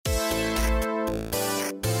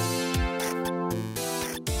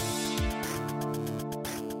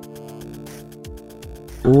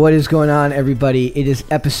What is going on, everybody? It is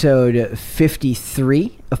episode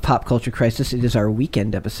 53 of Pop Culture Crisis. It is our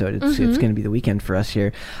weekend episode. It's going to be the weekend for us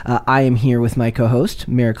here. I am here with my co-host,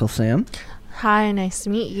 Miracle Sam. Hi, nice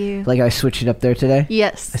to meet you. Like I switched it up there today?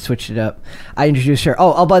 Yes. I switched it up. I introduced her.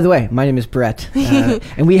 Oh, by the way, my name is Brett.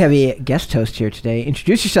 And we have a guest host here today.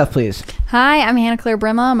 Introduce yourself, please. Hi, I'm Hannah Claire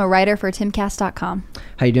Brimlow. I'm a writer for timcast.com.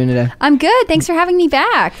 How you doing today? I'm good. Thanks for having me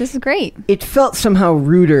back. This is great. It felt somehow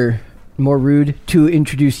more rude to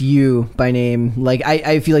introduce you by name. Like,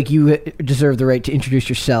 I feel like you deserve the right to introduce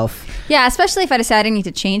yourself. Yeah, especially if I decide I need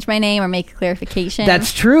to change my name or make a clarification.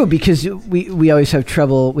 That's true, because we always have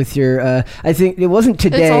trouble with your, I think it wasn't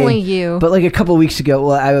today. It's only you. But like a couple weeks ago,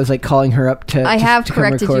 well, I was like calling her up to I have to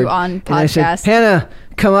corrected come record, you on podcast. And I said, Hannah,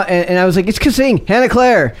 come on. And I was like, it's kissing. Hannah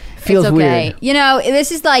Claire. Feels it's okay. weird. You know,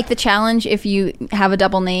 this is like the challenge. If you have a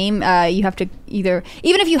double name, you have to even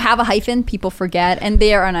if you have a hyphen, people forget and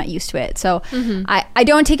they are not used to it. So I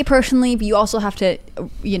don't take it personally, but you also have to,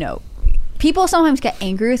 people sometimes get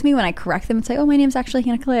angry with me when I correct them and say, oh, my name's actually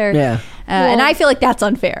Hannah Claire. Yeah. And I feel like that's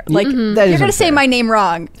unfair. Like, you're going to say my name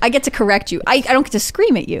wrong. I get to correct you. I don't get to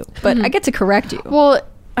scream at you, but I get to correct you. Well,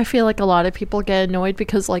 I feel like a lot of people get annoyed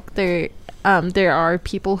because like there are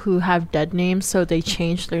people who have dead names, so they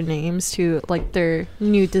change their names to like their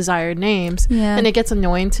new desired names, and it gets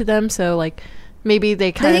annoying to them. So like maybe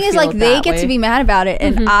they kind of the thing is like they get to be mad about it,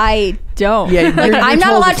 and I don't. Yeah, like I'm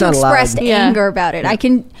not allowed to express anger about it. Yeah. I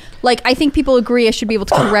can I think people agree I should be able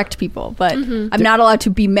to correct people, but I'm not allowed to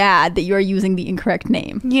be mad that you are using the incorrect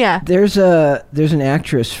name. Yeah, there's an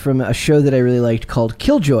actress from a show that I really liked called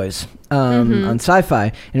Killjoys on Sci-Fi,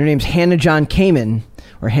 and her name's Hannah John Kamen.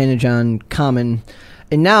 Or Hannah John Common.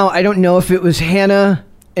 And now I don't know if it was Hannah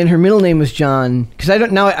and her middle name was John. Because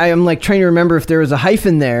I'm like trying to remember if there was a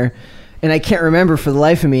hyphen there. And I can't remember for the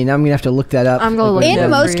life of me. Now I'm going to have to look that up. I'm going to look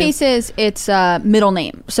in most cases, it's middle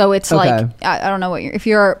name. So it's like, I don't know what if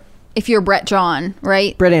you're Brett John,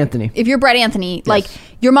 right? Brett Anthony. If you're Brett Anthony, yes. Like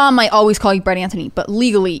your mom might always call you Brett Anthony. But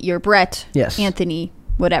legally, you're Brett Anthony,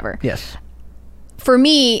 whatever. Yes. For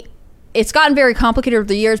me, it's gotten very complicated over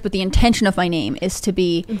the years, but the intention of my name is to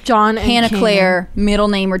be John and Hannah Claire, middle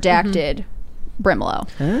name redacted, Brimlow.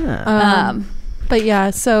 But yeah,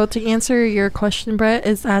 so to answer your question, Brett,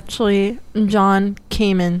 is actually John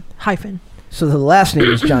Kamen hyphen. So the last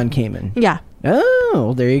name is John Kamen. Yeah. Oh,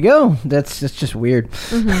 well, there you go. That's just weird.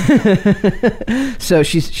 So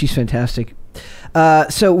she's fantastic.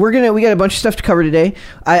 So we got a bunch of stuff to cover today.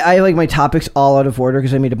 I like my topics all out of order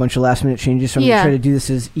because I made a bunch of last minute changes, so I'm going to try to do this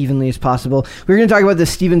as evenly as possible. We're going to talk about the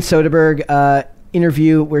Steven Soderbergh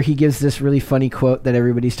interview where he gives this really funny quote that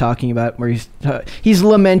everybody's talking about, where he's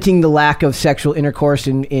lamenting the lack of sexual intercourse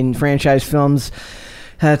in franchise films.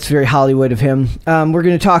 That's very Hollywood of him. We're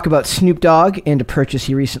going to talk about Snoop Dogg and a purchase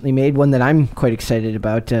he recently made, one that I'm quite excited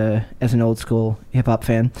about as an old school hip-hop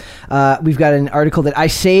fan. We've got an article that I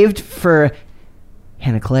saved for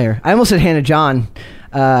Hannah Claire. I almost said Hannah John,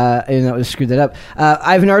 and that would have screwed that up.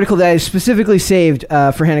 I have an article that I specifically saved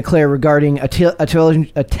for Hannah Claire regarding a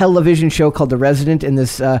television show called The Resident. And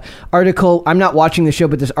this article, I'm not watching the show,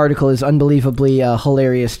 but this article is unbelievably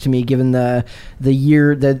hilarious to me, given the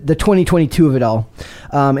year, the 2022 of it all.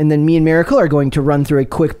 And then me and Miracle are going to run through a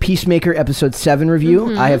quick Peacemaker episode 7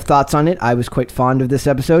 review. I have thoughts on it. I was quite fond of this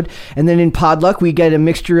episode. And then in Podluck, we get a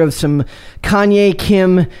mixture of some Kanye,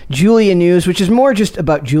 Kim, Julia news, which is more just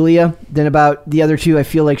about Julia than about the other two. I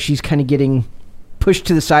feel like she's kind of getting pushed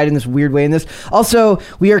to the side in this weird way in this. Also,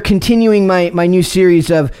 we are continuing my new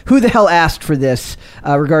series of Who the Hell Asked for This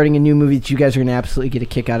regarding a new movie that you guys are going to absolutely get a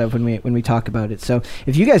kick out of when we talk about it. So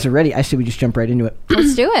if you guys are ready, I say we just jump right into it.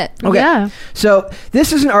 Let's do it. Okay. Yeah. So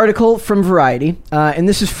this is an article from Variety, and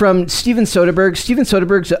this is from Steven Soderbergh. Steven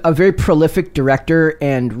Soderbergh's a very prolific director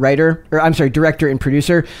and director and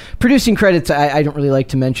producer. Producing credits I don't really like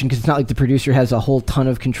to mention because it's not like the producer has a whole ton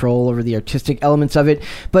of control over the artistic elements of it,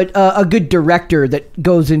 but a good director that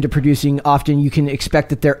goes into producing, often you can expect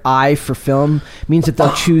that their eye for film means that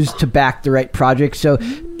they'll choose to back the right project. So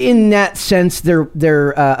in that sense,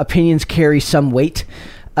 their opinions carry some weight.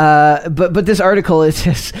 But this article, it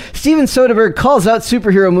says, Steven Soderbergh calls out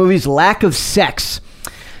superhero movies' lack of sex.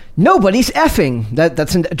 Nobody's effing.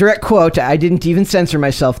 That's a direct quote. I didn't even censor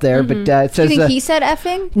myself there, but it says. Do you think he said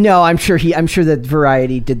effing? No, I'm sure that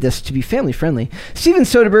Variety did this to be family friendly. Steven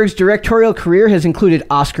Soderbergh's directorial career has included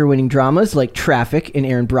Oscar-winning dramas like Traffic and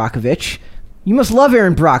Erin Brockovich. You must love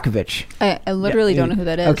Aaron Brockovich. I literally don't know who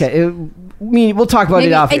that is. Okay. We'll talk about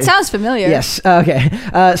it after. It sounds familiar. Yes. Okay.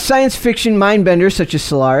 Science fiction mindbenders such as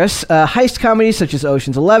Solaris, heist comedies such as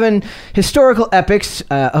Ocean's 11, historical epics.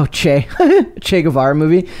 Che Guevara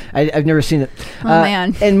movie. I've never seen it. Oh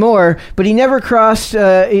man. And more. But he never crossed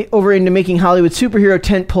over into making Hollywood superhero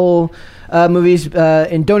tentpole movies,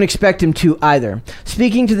 and don't expect him to either.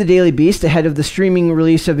 Speaking to the Daily Beast ahead of the streaming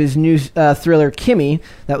release of his new thriller Kimmy,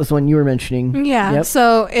 that was one you were mentioning. Yeah, yep.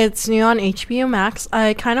 So it's new on HBO Max.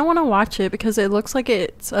 I kind of want to watch it because it looks like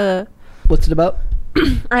it's What's it about?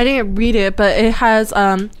 I didn't read it, but it has You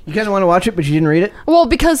kind of want to watch it, but you didn't read it? Well,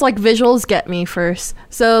 because like visuals get me first.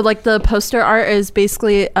 So like the poster art is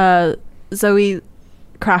basically Zoe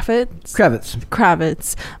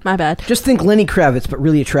Kravitz, my bad. Just think Lenny Kravitz, but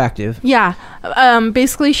really attractive. Yeah.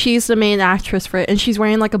 Basically she's the main actress for it, and she's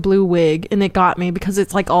wearing like a blue wig, and it got me because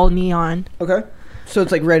it's like all neon. Okay. So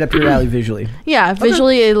it's like right up your alley visually. Yeah,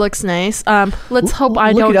 visually it looks nice. Let's hope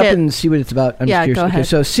I don't look it up get... and see what it's about. I'm just curious. Go ahead. Okay,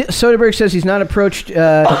 so Soderbergh says he's not approached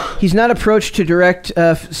to direct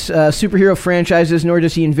superhero franchises, nor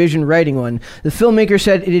does he envision writing one. The filmmaker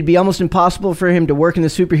said it'd be almost impossible for him to work in the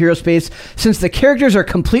superhero space since the characters are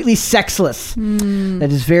completely sexless. That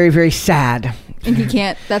is very, very sad. And he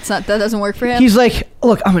can't. That doesn't work for him. He's like,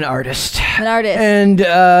 look, I'm an artist. And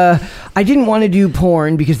I didn't want to do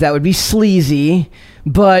porn because that would be sleazy,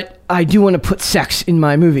 but I do want to put sex in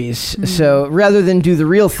my movies. So rather than do the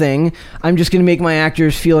real thing, I'm just going to make my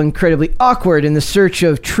actors feel incredibly awkward in the search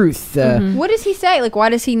of truth. What does he say? Like, why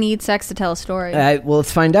does he need sex to tell a story? Well,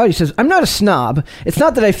 let's find out. He says, I'm not a snob. It's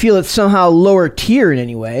not that I feel it's somehow lower tier in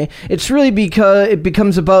any way. It's really because it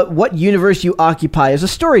becomes about what universe you occupy as a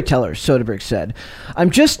storyteller, Soderbergh said. I'm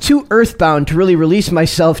just too earthbound to really release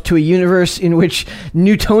myself to a universe in which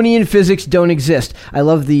Newtonian physics don't exist. I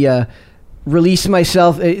love the... release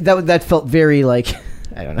myself. That felt very like,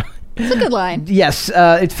 I don't know. It's a good line. Yes,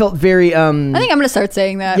 it felt very. I think I'm gonna start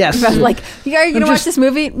saying that. Yes, like, are you gonna watch this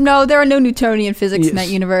movie? No, there are no Newtonian physics in that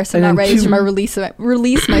universe. I'm not ready to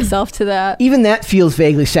release myself to that. Even that feels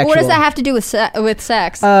vaguely sexual. What does that have to do with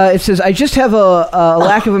sex? It says I just have a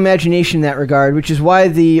lack of imagination in that regard, which is why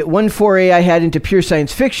the one foray I had into pure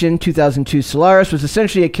science fiction, 2002 Solaris, was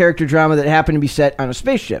essentially a character drama that happened to be set on a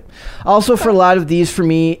spaceship. Also, for a lot of these, for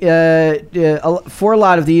me to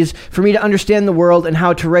understand the world and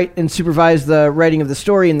how to write and supervise the writing of the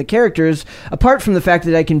story and the characters, apart from the fact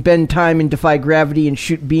that I can bend time and defy gravity and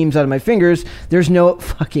shoot beams out of my fingers, there's no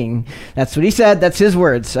fucking... That's what he said. That's his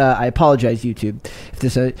words. I apologize, YouTube. If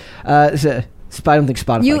this I don't think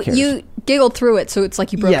Spotify cares. You giggled through it, so it's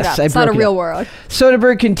like you broke it up. It's not a real world.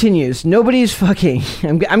 Soderbergh continues, nobody's fucking...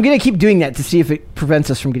 I'm going to keep doing that to see if it prevents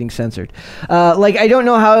us from getting censored. I don't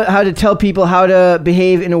know how to tell people how to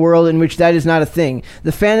behave in a world in which that is not a thing.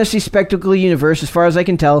 The fantasy spectacle universe, as far as I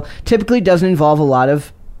can tell, typically doesn't involve a lot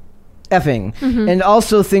of effing. And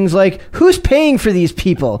also things like, who's paying for these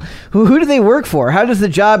people? Who do they work for? How does the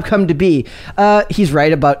job come to be? He's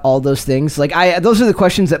right about all those things. Like, those are the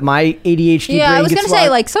questions that my ADHD brain I was gets gonna say,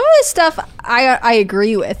 like, some of this stuff I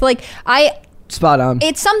agree with. Like, spot on.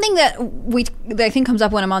 It's something that I think comes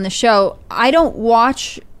up when I'm on the show. I don't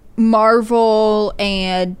watch Marvel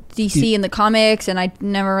and DC in the comics, and I've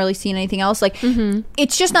never really seen anything else. Like,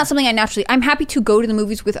 it's just not something I'm happy to go to the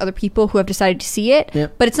movies with other people who have decided to see it,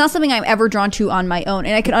 but it's not something I'm ever drawn to on my own.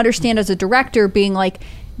 And I can understand as a director being like,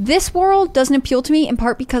 this world doesn't appeal to me, in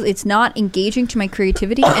part because it's not engaging to my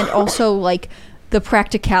creativity, and also like the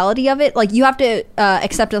practicality of it. Like, you have to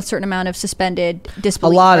accept a certain amount of suspended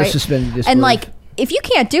disbelief. A lot of suspended disbelief. And like, if you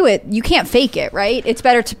can't do it, you can't fake it, right? It's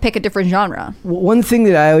better to pick a different genre. One thing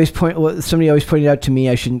that somebody always pointed out to me,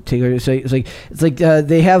 I shouldn't take it. It's like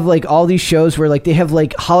they have like all these shows where like they have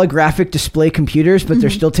like holographic display computers, but they're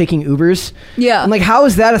still taking Ubers. Yeah, I'm like, how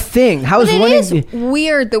is that a thing? How is one? It is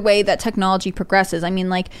weird the way that technology progresses. I mean,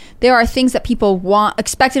 like, there are things that people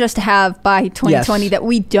expected us to have by 2020 that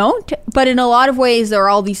we don't. But in a lot of ways, there are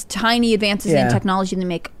all these tiny advances in technology that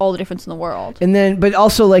make all the difference in the world. And then, but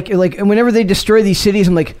also like whenever they destroy these cities,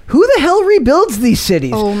 I'm like, who the hell rebuilds these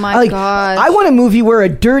cities? Oh my god! I want a movie where a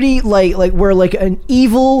dirty where an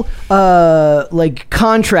evil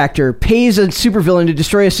contractor pays a supervillain to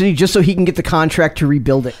destroy a city just so he can get the contract to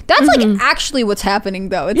rebuild it. That's like actually what's happening,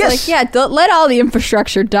 though. It's let all the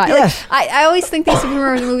infrastructure die. Yes. Like, I always think these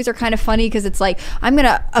superhero movies are kind of funny because it's like, I'm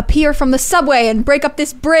gonna appear from the subway and break up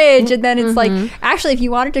this bridge, and then it's like, actually, if you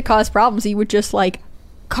wanted to cause problems, you would just like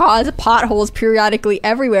cause potholes periodically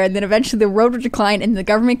everywhere, and then eventually the road would decline and the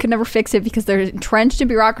government could never fix it because they're entrenched in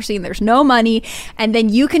bureaucracy and there's no money, and then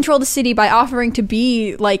you control the city by offering to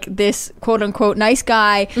be like this quote-unquote nice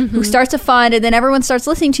guy who starts a fund, and then everyone starts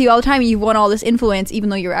listening to you all the time, and you've won all this influence even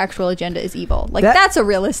though your actual agenda is evil. Like, that's a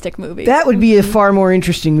realistic movie. That would be a far more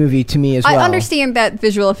interesting movie to me as well. I understand that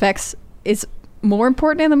visual effects is more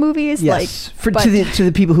important in the movies. Yes, to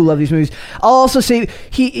the people who love these movies. I'll also say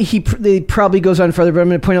he probably goes on further, but I'm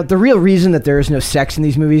going to point out the real reason that there is no sex in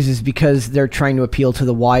these movies is because they're trying to appeal to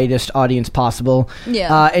the widest audience possible.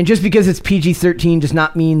 Yeah. And just because it's PG-13 does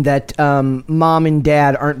not mean that mom and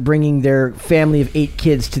dad aren't bringing their family of 8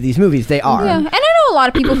 kids to these movies. They are. Yeah, and I know a lot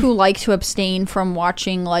of people who like to abstain from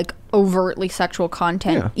watching like overtly sexual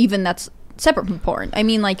content, even that's separate from porn. I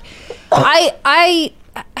mean, like, I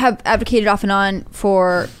have advocated off and on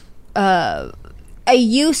for a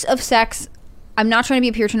use of sex. I'm not trying to be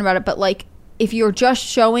a Puritan about it, but like, if you're just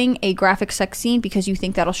showing a graphic sex scene because you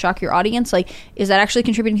think that'll shock your audience, like, is that actually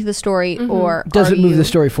contributing to the story, or does it move the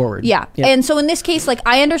story forward? Yeah. And so in this case, like,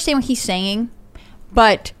 I understand what he's saying,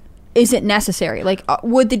 but is it necessary? Like,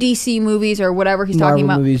 would the DC movies or whatever he's talking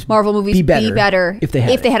about, Marvel movies, be better if they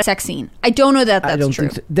had a sex scene? I don't know that that's true.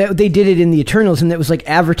 Think so. They did it in the Eternals, and it was like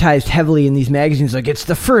advertised heavily in these magazines, like, it's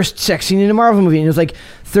the first sex scene in a Marvel movie, and it was like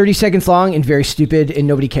 30 seconds long and very stupid, and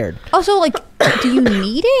nobody cared. Also, like, do you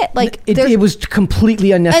need it? Like, it was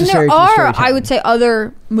completely unnecessary. And there are, I would say,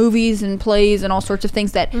 other movies and plays and all sorts of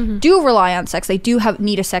things that do rely on sex. They do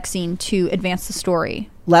need a sex scene to advance the story.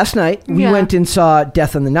 Last night, we went and saw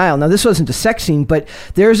Death on the Nile. Now, this wasn't a sex scene, but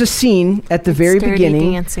there's a scene at the very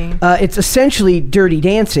beginning. Dancing. It's essentially Dirty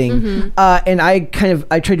Dancing. And I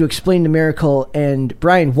tried to explain to Miracle and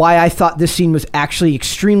Brian why I thought this scene was actually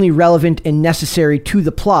extremely relevant and necessary to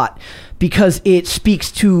the plot, because it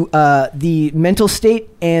speaks to the mental state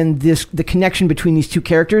and the connection between these two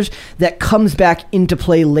characters that comes back into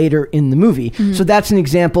play later in the movie. So that's an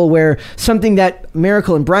example where something that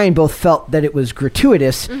Miracle and Brian both felt that it was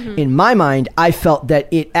gratuitous. In my mind, I felt that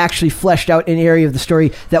it actually fleshed out an area of the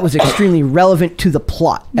story that was extremely relevant to the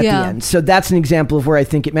plot at the end. So that's an example of where I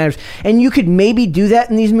think it matters. And you could maybe do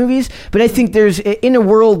that in these movies, but I think there's, in a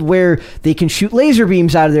world where they can shoot laser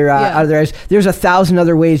beams out of their eyes, there's 1,000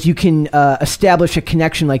 other ways you can establish a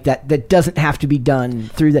connection like that doesn't have to be done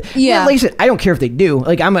through the. Like I said, I don't care if they do.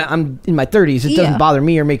 Like, I'm in my 30s. It doesn't bother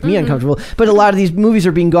me or make me uncomfortable. But a lot of these movies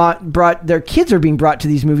are being brought. Their kids are being brought to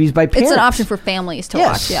these movies by parents. It's an option for families to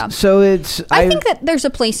watch. Yeah. So it's. I think that there's a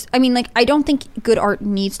place. I mean, like, I don't think good art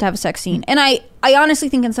needs to have a sex scene, and I honestly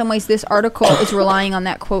think in some ways this article is relying on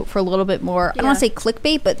that quote for a little bit more. I don't want to say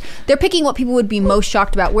clickbait, but they're picking what people would be most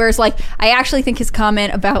shocked about. Whereas, like, I actually think his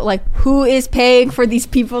comment about, like, who is paying for these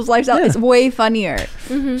people's lifestyle is way funnier.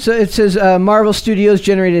 So it says Marvel Studios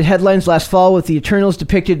generated headlines last fall with the Eternals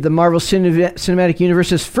depicted the Marvel Cinematic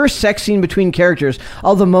Universe's first sex scene between characters.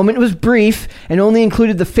 Although the moment was brief and only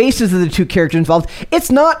included the faces of the two characters involved,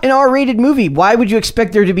 it's not an R-rated movie. Why would you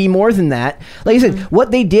expect there to be more than that? Like I said, what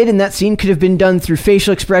they did in that scene could have been done through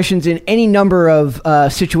facial expressions in any number of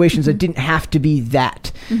situations that didn't have to be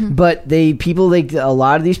that. But a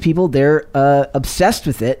lot of these people, they're obsessed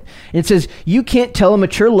with it. And it says, you can't tell a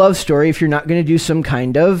mature love story if you're not going to do some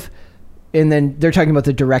kind of. And then they're talking about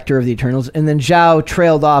the director of the Eternals. And then Zhao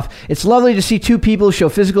trailed off. It's lovely to see two people show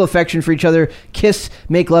physical affection for each other, kiss,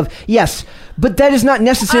 make love. Yes, but that is not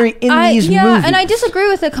necessary in these movies. Yeah, and I disagree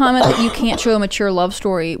with the comment that you can't show a mature love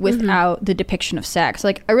story without the depiction of sex.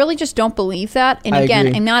 Like, I really just don't believe that. And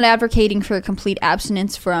again, I'm not advocating for a complete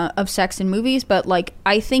abstinence of sex in movies, but, like,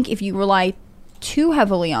 I think if you rely too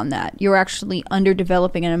heavily on that, you're actually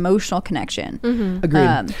underdeveloping an emotional connection.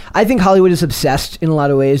 Agreed. I think Hollywood is obsessed in a lot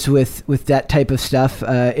of ways with that type of stuff.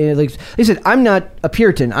 Like I said, I'm not a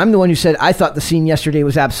Puritan. I'm the one who said I thought the scene yesterday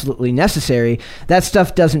was absolutely necessary. That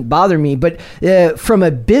stuff doesn't bother me. But from a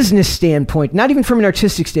business standpoint, not even from an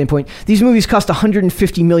artistic standpoint, these movies cost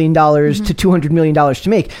 $150 million to $200 million to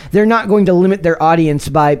make. They're not going to limit their audience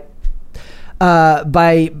by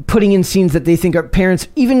putting in scenes that they think our parents,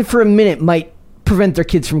 even for a minute, might prevent their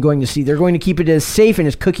kids from going to see. They're going to keep it as safe and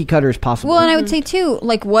as cookie cutter as possible. Well, and I would say too,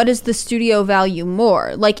 like, what does the studio value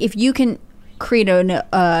more? Like, if you can create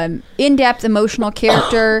an in-depth emotional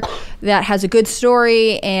character that has a good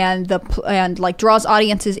story and like draws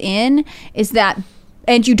audiences in,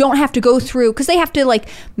 and you don't have to go through, because they have to, like,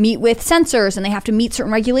 meet with censors and they have to meet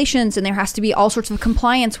certain regulations and there has to be all sorts of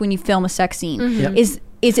compliance when you film a sex scene.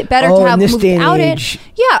 Is it better to have a movie without it?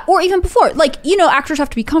 Yeah, or even before. Like, you know, actors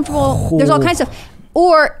have to be comfortable. There's all kinds of stuff.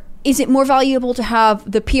 Or is it more valuable to have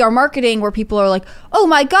the PR marketing where people are like, oh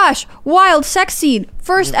my gosh, wild sex scene,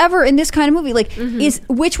 first ever in this kind of movie? Like,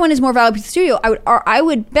 which one is more valuable to the studio? I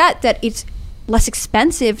would bet that it's less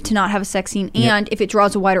expensive to not have a sex scene, and if it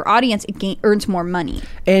draws a wider audience, it earns more money.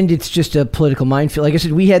 And it's just a political minefield. Like I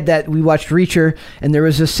said, we watched Reacher, and there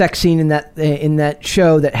was a sex scene in that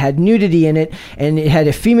show that had nudity in it, and it had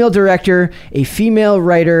a female director, a female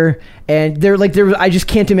writer, and I just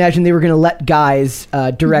can't imagine they were going to let guys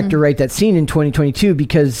direct or write that scene in 2022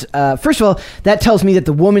 because, first of all, that tells me that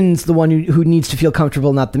the woman's the one who needs to feel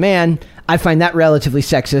comfortable, not the man. I find that relatively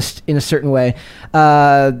sexist in a certain way.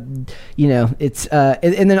 It's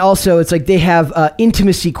and then also it's like they have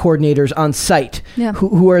intimacy coordinators on site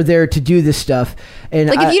who are there to do this stuff. And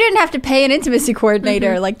if you didn't have to pay an intimacy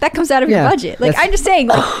coordinator, like that comes out of your budget. Like I'm just saying,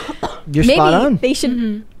 like you're spot on. They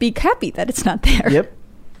should be happy that it's not there. Yep.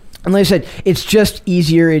 And like I said, it's just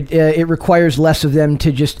easier. It requires less of them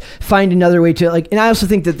to just find another way to and I also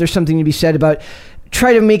think that there's something to be said about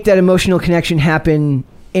try to make that emotional connection happen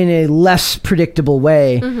in a less predictable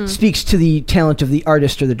way. Speaks to the talent of the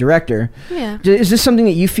artist or the director. Yeah. Is this something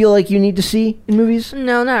that you feel like you need to see in movies?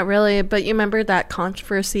 No, not really. But you remember that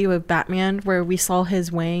controversy with Batman where we saw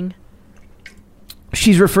his wang?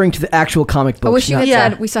 She's referring to the actual comic books. I wish you had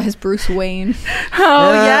said we saw his Bruce Wayne.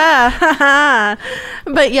 Oh, yeah.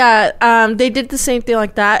 But yeah, they did the same thing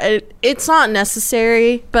like that. It's not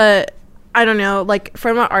necessary, but I don't know. Like,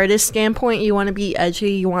 from an artist standpoint, you want to be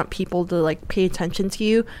edgy. You want people to, like, pay attention to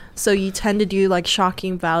you. So you tend to do, like,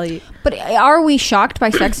 shocking value. But are we shocked by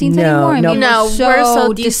sex scenes anymore? I mean, no, we're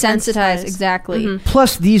so desensitized. Exactly.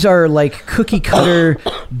 Plus, these are, like, cookie-cutter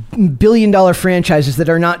billion-dollar franchises that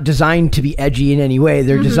are not designed to be edgy in any way.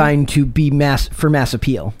 They're designed to be for mass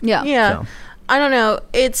appeal. Yeah. Yeah. So. I don't know.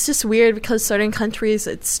 It's just weird because certain countries,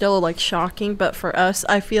 it's still, like, shocking. But for us,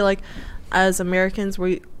 I feel like as Americans,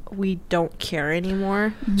 we don't care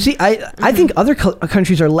anymore. See, I think other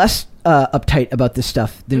countries are less uptight about this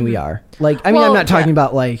stuff than we are. Like, I mean, I'm not talking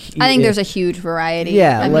about like. I think there's a huge variety.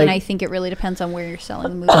 Yeah, I mean, I think it really depends on where you're selling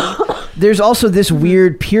the movie. There's also this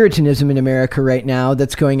weird puritanism in America right now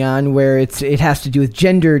that's going on, where it has to do with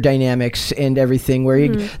gender dynamics and everything. Where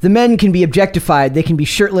the men can be objectified, they can be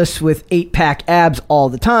shirtless with 8-pack abs all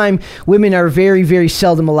the time. Women are very, very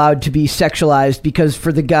seldom allowed to be sexualized because,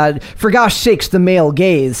 for gosh sakes, the male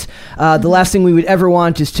gaze. The last thing we would ever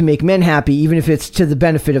want is to make men happy, even if it's to the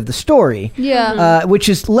benefit of the story. Yeah. Which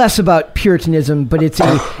is less about puritanism, but it's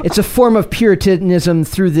a form of puritanism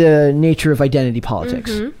through the nature of identity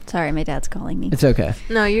politics. Sorry, my dad's calling me. It's okay.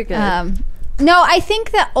 No, you're good. No, I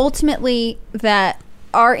think that ultimately that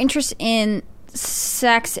our interest in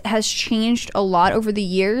sex has changed a lot over the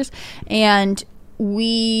years, and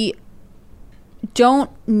we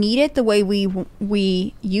don't need it the way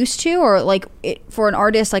we used to, or like for an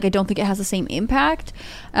artist, like I don't think it has the same impact.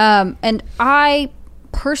 And I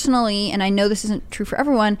personally, and I know this isn't true for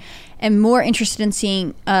everyone, am more interested in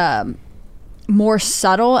seeing more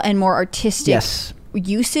subtle and more artistic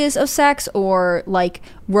uses of sex, or like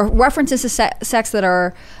references to sex that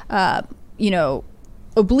are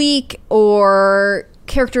oblique, or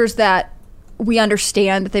characters that we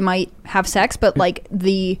understand that they might have sex, but like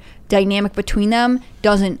the dynamic between them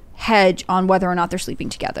doesn't hedge on whether or not they're sleeping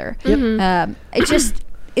together.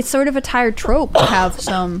 It's sort of a tired trope to have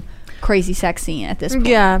some crazy sex scene at this point.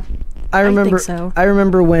 Yeah, I remember. think so. I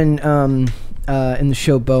remember when in the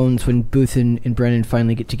show Bones, when Booth and Brennan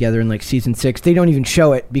finally get together in like season 6, they don't even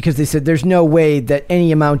show it because they said there's no way that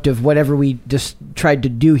any amount of whatever we just tried to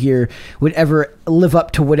do here would ever live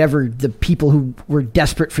up to whatever the people who were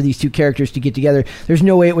desperate for these two characters to get together. There's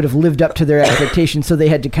no way it would have lived up to their expectations, so they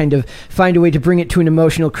had to kind of find a way to bring it to an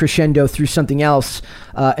emotional crescendo through something else,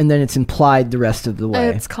 and then it's implied the rest of the way.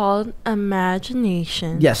 It's called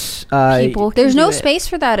imagination. Yes. There's no space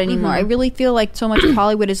for that anymore. I really feel like so much of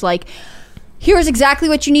Hollywood is like, here's exactly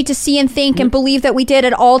what you need to see and think and believe that we did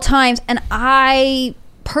at all times. And I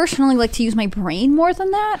personally like to use my brain more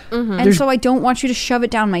than that. And so I don't want you to shove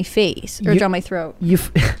it down my face or down my throat.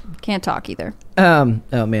 Can't talk either. Oh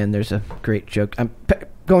man, there's a great joke. I'm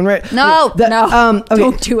going right. No, okay.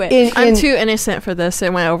 Don't do it. I'm too innocent for this.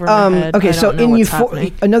 It went over my head. Okay, so in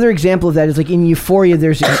Euphoria, another example of that is like in Euphoria,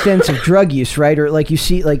 there's extensive drug use, right? Or like you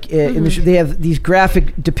see, like in the they have these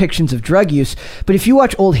graphic depictions of drug use. But if you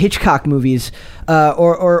watch old Hitchcock movies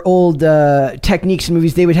or old techniques in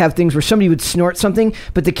movies, they would have things where somebody would snort something,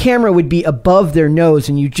 but the camera would be above their nose,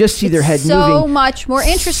 and you just see their head moving. So much more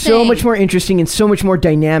interesting. So much more interesting and so much more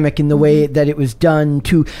dynamic in the way that it was done.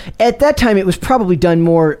 At that time, it was probably done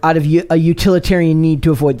more more out of a utilitarian need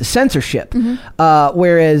to avoid the censorship.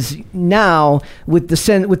 Whereas now with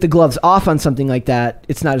the gloves off on something like that,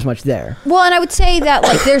 it's not as much there. Well, and I would say that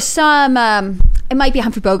like there's some it might be a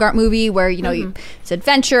Humphrey Bogart movie where it's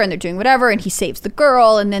adventure and they're doing whatever and he saves the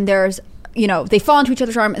girl, and then there's they fall into each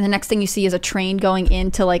other's arm, and the next thing you see is a train going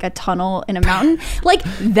into like a tunnel in a mountain. Like,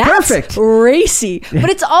 that's perfect. Racy. But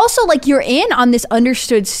it's also like you're in on this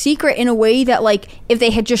understood secret in a way that like if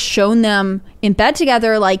they had just shown them in bed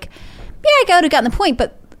together, like, yeah, I would have gotten the point,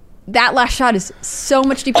 but that last shot is so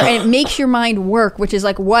much deeper and it makes your mind work, which is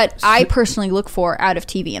like what I personally look for out of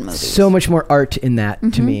TV and movies. So much more art in that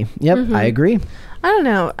to me. Yep, I agree. I don't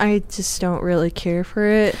know. I just don't really care for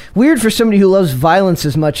it. Weird for somebody who loves violence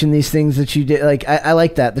as much in these things that you did. Like, I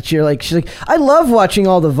like that you're like, she's like, I love watching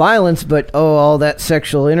all the violence, but all that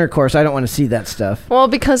sexual intercourse, I don't want to see that stuff. Well,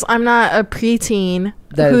 because I'm not a preteen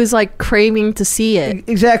who's like craving to see it.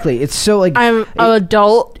 Exactly. It's so like... I'm an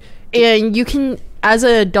adult, and you can, as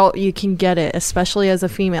an adult, you can get it, especially as a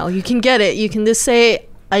female. You can get it. You can just say,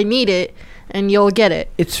 I need it. And you'll get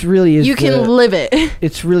it. It's really you can live it.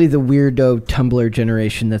 It's really the weirdo Tumblr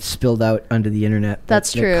generation that's spilled out onto the internet.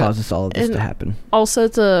 That's true. That causes all of this to happen. Also,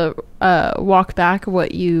 to walk back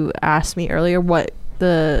what you asked me earlier, what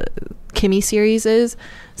the Kimmy series is.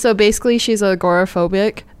 So basically, she's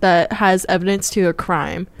agoraphobic that has evidence to a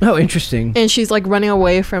crime. Oh, interesting. And she's like running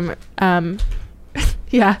away from.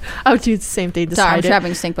 Yeah, I would do the same thing. Sorry, I'm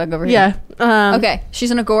trapping a stink bug over here. Yeah. Okay,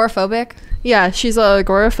 she's an agoraphobic. Yeah, she's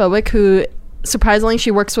agoraphobic who. Surprisingly,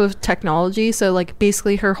 she works with technology, so like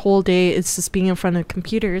basically her whole day is just being in front of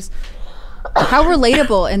computers. How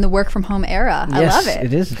relatable in the work from home era. I love it.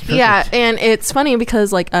 It is. It's yeah, and it's funny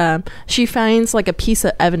because like she finds like a piece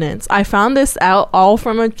of evidence. I found this out all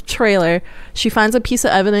from a trailer. She finds a piece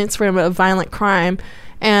of evidence from a violent crime,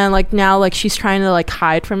 and like now like she's trying to like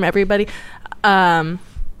hide from everybody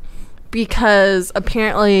because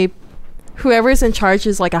apparently whoever's in charge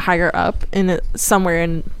is like a higher up somewhere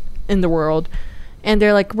in the world, and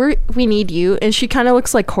they're like, we need you, and she kind of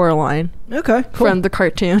looks like Coraline. Okay, cool. From the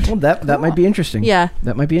cartoon. Well, that might be interesting. Yeah,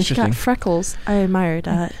 that might be interesting. She got freckles. I admire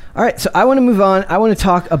that. All right, so I want to move on. I want to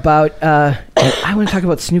talk about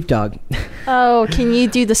Snoop Dogg. Oh, can you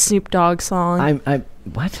do the Snoop Dogg song?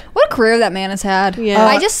 What? What a career that man has had. Yeah.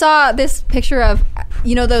 I just saw this picture of,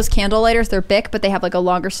 those candle lighters. They're Bic, but they have like a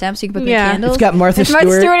longer stem so you can put candles. It's got Martha Stewart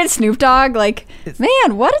and Snoop Dogg. Like,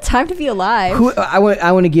 man, what a time to be alive. I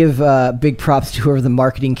want to give big props to whoever the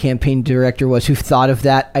marketing campaign director was who thought of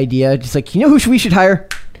that idea. Just like, who we should hire?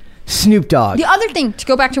 Snoop Dogg. The other thing, to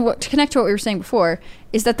go back to connect to what we were saying before,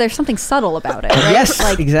 is that there's something subtle about it, right? Yes,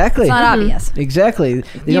 like, exactly. It's not obvious. Exactly.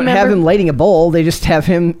 They don't have him lighting a bowl. They just have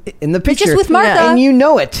him in the picture. It's just with Martha. And you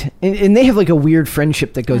know it. And they have like a weird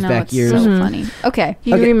friendship that goes back years. It's so funny. Okay.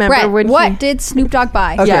 You remember Brett, when what did Snoop Dogg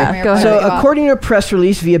buy? Okay. Yeah, go ahead. So according to a press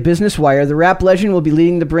release via Business Wire, the rap legend will be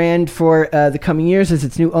leading the brand for the coming years as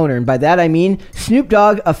its new owner. And by that I mean Snoop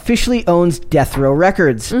Dogg officially owns Death Row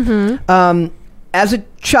Records. As a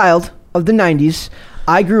child of the 90s,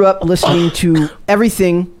 I grew up listening to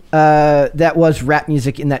everything that was rap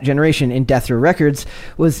music in that generation, and Death Row Records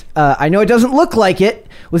was, I know it doesn't look like it,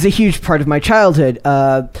 was a huge part of my childhood.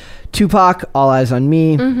 Tupac, All Eyes on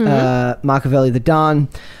Me, Machiavelli the Don,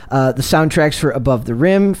 the soundtracks for Above the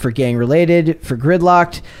Rim, for Gang Related, for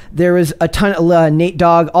Gridlocked. There was a ton of Nate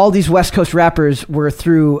Dogg. All these West Coast rappers were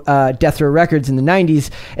through Death Row Records in the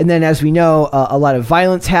 90s. And then, as we know, a lot of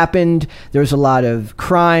violence happened. There was a lot of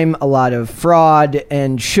crime, a lot of fraud.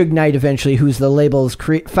 And Suge Knight, eventually, who's the label's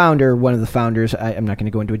founder, one of the founders, I'm not going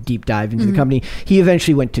to go into a deep dive into the company. He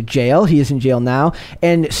eventually went to jail. He is in jail now.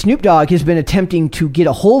 And Snoop Dogg has been attempting to get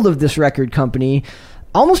a hold of this record company,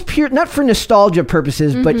 almost pure, not for nostalgia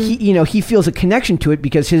purposes, but he feels a connection to it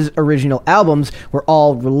because his original albums were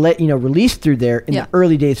all released through there in the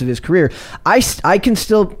early days of his career. I can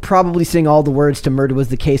still probably sing all the words to "Murder Was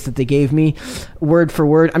the Case" that they gave me, word for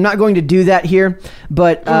word. I'm not going to do that here,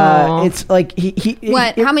 but it's like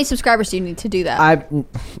How many subscribers do you need to do that?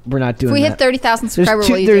 We're not doing. If we that. hit 30,000 subscribers,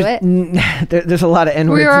 will you do it? There's a lot of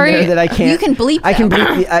N-words in there that I can't. You can bleep them. I can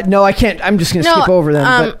bleep. No, I can't. I'm just going to skip over them.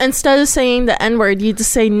 But instead of saying the N-word, you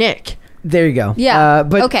just say Nick. There you go. Yeah.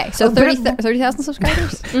 Okay. So 30,000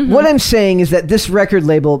 subscribers. What I'm saying is that this record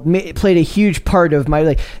label played a huge part of my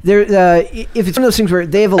if it's one of those things where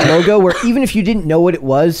they have a logo where even if you didn't know what it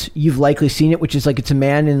was, you've likely seen it, which is like it's a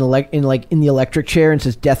man in the electric chair and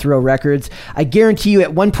says Death Row Records. I guarantee you,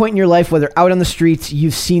 at one point in your life, whether out on the streets,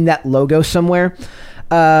 you've seen that logo somewhere,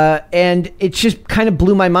 and it just kind of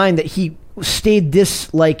blew my mind that he stayed this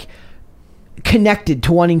connected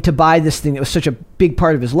to wanting to buy this thing that was such a big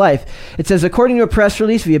part of his life. It says, according to a press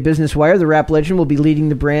release via Business Wire, the rap legend will be leading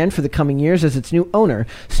the brand for the coming years as its new owner.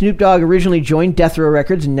 Snoop Dogg originally joined Death Row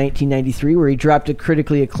Records in 1993, where he dropped a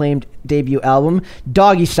critically acclaimed debut album,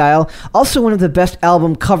 Doggy Style, also one of the best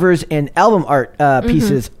album covers and album art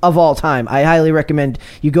pieces of all time. I highly recommend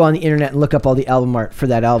you go on the internet and look up all the album art for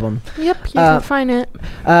that album. Yep, you can find it.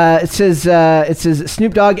 It says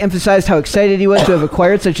Snoop Dogg emphasized how excited he was to have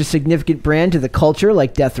acquired such a significant brand to the culture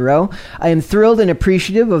like Death Row. I am thrilled and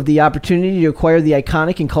appreciative of the opportunity to acquire the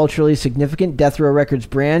iconic and culturally significant Death Row Records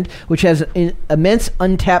brand, which has an immense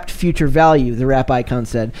untapped future value, the rap icon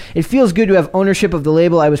said. It feels good to have ownership of the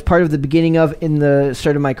label I was part of the beginning of in the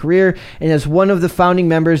start of my career, and as one of the founding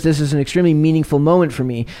members, this is an extremely meaningful moment for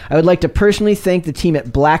me. I would like to personally thank the team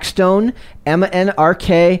at Blackstone, Emma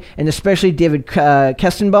NRK, and especially David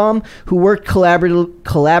Kestenbaum, who worked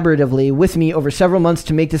collaboratively with me over several months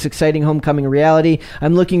to make this exciting homecoming a reality.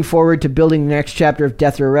 I'm looking forward to building the next chapter of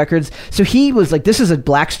Death Row Records. So he was like, this is a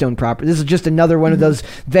Blackstone property. This is just another one of those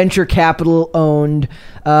venture capital owned.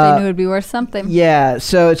 They knew it would be worth something. Yeah,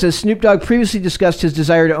 so it says Snoop Dogg previously discussed his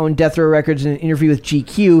desire to own Death Row Records in an interview with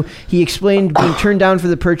GQ. He explained being turned down for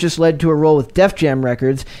the purchase led to a role with Def Jam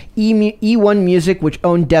Records. E1 Music, which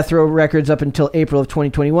owned Death Row Records up until April of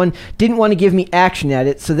 2021, didn't want to give me action at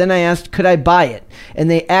it, so then I asked, could I buy it? And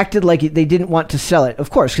they acted like they didn't want to sell it,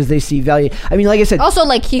 of course, because they see value. I mean, like I said... Also,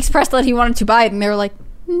 like, he expressed that he wanted to buy it, and they were like,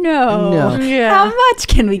 no. Yeah. How much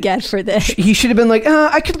can we get for this? He should have been like,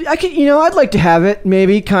 I could, I'd like to have it,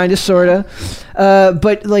 maybe, kind of, sort of.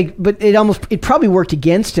 But it probably worked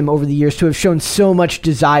against him over the years to have shown so much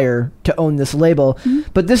desire to own this label. Mm-hmm.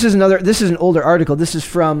 But this is an older article. This is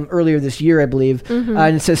from earlier this year, I believe. Mm-hmm.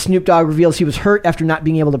 And it says Snoop Dogg reveals he was hurt after not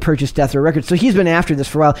being able to purchase Death Row Records. So he's been after this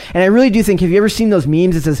for a while. And I really do think, have you ever seen those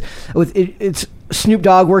memes? It says, it's Snoop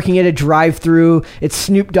Dogg working at a drive-thru. It's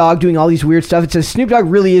Snoop Dogg doing all these weird stuff. It says Snoop Dogg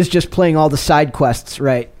really is just playing all the side quests,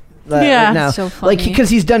 right? Right now. So funny. Like, because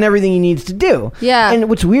he's done everything he needs to do. Yeah. And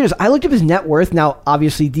what's weird is I looked up his net worth. Now,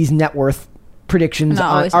 obviously, these net worth predictions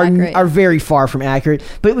are very far from accurate,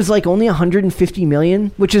 but it was like only 150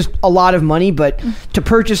 million, which is a lot of money. But to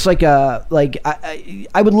purchase I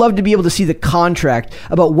would love to be able to see the contract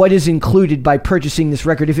about what is included by purchasing this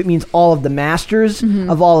record, if it means all of the masters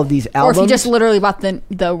of all of these albums, or if you just literally bought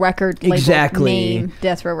the record label name,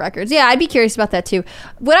 Death Row Records. Yeah, I'd be curious about that too.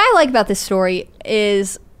 What I like about this story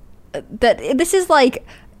is that this is like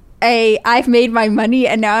I've made my money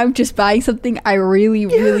and now I'm just buying something I really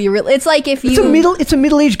it's like if you it's a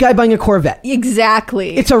middle-aged guy buying a Corvette.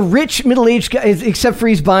 Exactly. It's a rich middle-aged guy, except for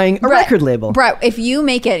he's buying a record label. Right. If you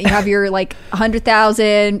make it, you have your like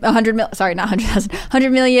 100,000,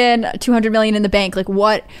 100 million, 200 million in the bank. Like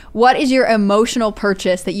what is your emotional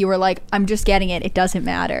purchase that you were like, I'm just getting it, it doesn't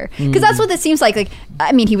matter? Because that's what it seems like. Like,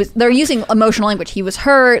 I mean, they're using emotional language. He was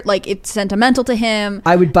hurt, like it's sentimental to him.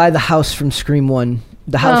 I would buy the house from Scream 1.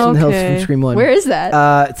 The house in the hills from Scream 1. Where is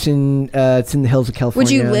that? It's in the hills of California. Would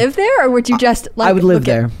you live there, or would you just like... I would live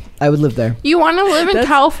there. I would live there. You want to live in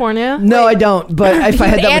California? No, I don't. But if I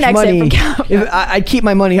had that much money, I'd keep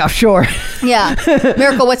my money offshore. Yeah.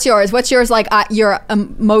 Miracle, what's yours? What's yours like your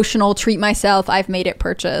emotional treat myself, I've made it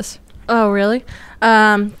purchase? Oh, really?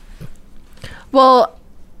 Well,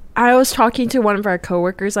 I was talking to one of our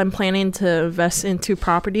coworkers. I'm planning to invest into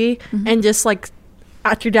property and just like...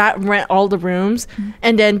 After that, rent all the rooms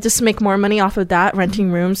and then just make more money off of that,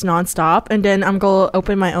 renting rooms nonstop. And then I'm going to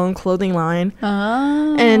open my own clothing line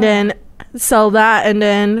and then sell that. And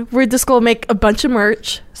then we're just going to make a bunch of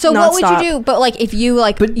merch. So nonstop. What would you do? But like if you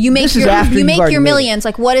like, you make your millions,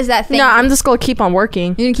 like what is that thing? No, I'm just going to keep on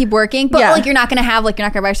working. You're going to keep working? But like you're not going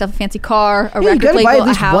to buy yourself a fancy car, a record label, a house. You got to buy at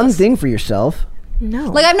least one thing for yourself.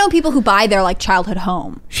 No. Like I've known people who buy their like childhood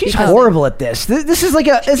home. She's horrible at this. This is like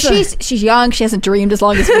she's young. She hasn't dreamed as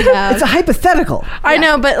long as we have. It's a hypothetical. I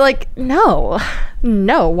know, but like no.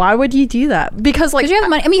 Why would you do that? Because like you have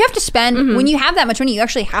money. I mean, you have to spend when you have that much money. You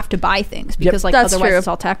actually have to buy things because like that's otherwise true. It's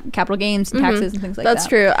all capital gains and taxes and things like that. That's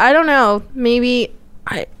true. I don't know. Maybe.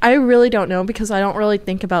 I really don't know because I don't really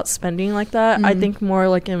think about spending like that. I think more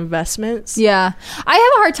like investments. Yeah. I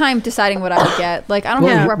have a hard time deciding what I would get. Like, I don't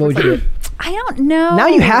know. What would you get? I don't know. Now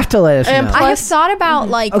you have to let us know. I have thought about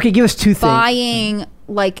like... Okay, give us two things. Buying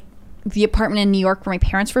like the apartment in New York where my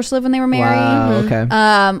parents first lived when they were married. Wow,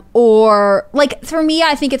 okay. Or like for me,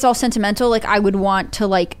 I think it's all sentimental. Like I would want to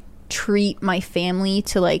like treat my family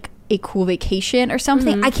to like a cool vacation or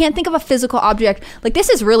something. I can't think of a physical object. Like this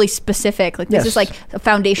is really specific. Like this is like a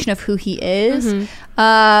foundation of who he is.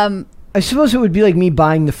 I suppose it would be like me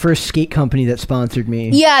buying the first skate company that sponsored me.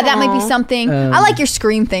 Yeah, that might be something. I like your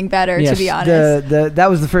Scream thing better, to be honest. That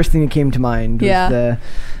was the first thing that came to mind. Was yeah.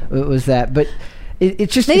 Was that. But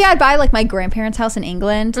It's just maybe I'd buy like my grandparents' house in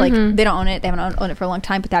England. Like they don't own it; they haven't owned it for a long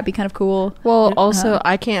time, but that'd be kind of cool. Well, also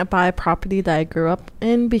I can't buy a property that I grew up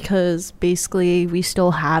in because basically we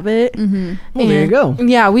still have it. Well, there you go.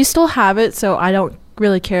 Yeah, we still have it, so I don't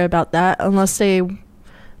really care about that unless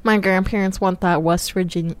my grandparents want that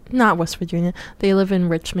not West Virginia. They live in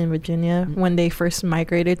Richmond, Virginia. When they first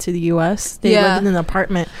migrated to the U.S., they lived in an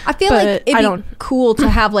apartment. I feel like it'd be cool to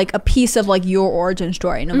have like a piece of like your origin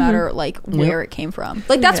story, no matter like where it came from.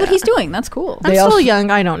 Like that's what he's doing. That's cool. I'm still young.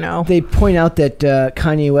 I don't know. They point out that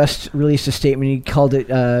Kanye West released a statement. He called it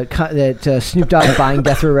that Snoop Dogg buying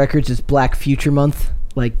Death Row Records is Black Future Month.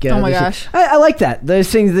 Like, oh my gosh, I like that. Those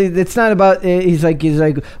things. It's not about. He's like,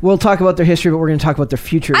 we'll talk about their history, but we're going to talk about their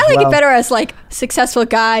future. I like it better as like successful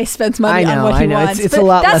guy spends money on what he wants. It's a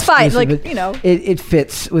lot. That's less fine. Like it it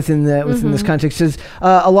fits within this context. It says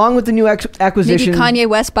along with the new acquisition, maybe Kanye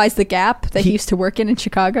West buys the Gap that he used to work in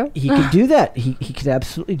Chicago. He could do that. He could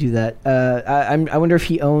absolutely do that. I wonder if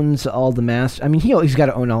he owns all the masters. I mean, he's got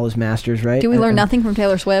to own all his masters, right? Do we learn nothing from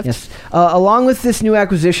Taylor Swift? Yes. Along with this new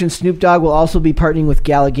acquisition, Snoop Dogg will also be partnering with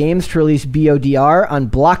Gala Games to release BODR on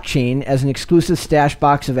blockchain as an exclusive stash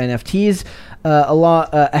box of NFTs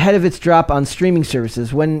ahead of its drop on streaming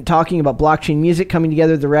services. When talking about blockchain music coming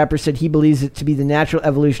together, the rapper said he believes it to be the natural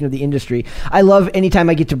evolution of the industry. I love anytime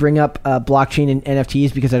I get to bring up blockchain and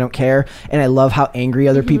NFTs because I don't care, and I love how angry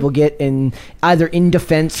other people get in either in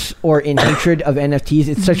defense or in hatred of NFTs.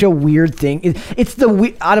 It's such a weird thing. It's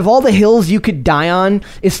out of all the hills you could die on,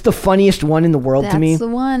 it's the funniest one in the world to me. That's the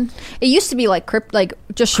one. It used to be like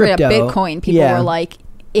just straight up Bitcoin. People were like,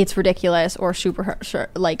 it's ridiculous, or super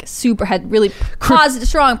had really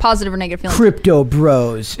strong positive or negative feelings. Crypto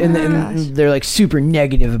bros, and they're like super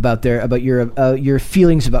negative about your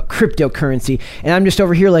feelings about cryptocurrency, and I'm just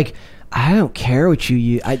over here like, I don't care what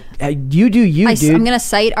you do, dude. I'm gonna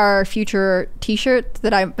cite our future T-shirt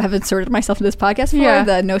that I have inserted myself in this podcast for,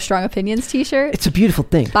 the No Strong Opinions T-shirt. It's a beautiful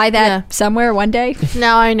thing. Buy that somewhere one day.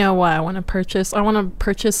 Now I know what I want to purchase. I want to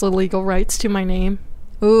purchase the legal rights to my name.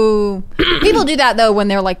 Ooh, people do that though when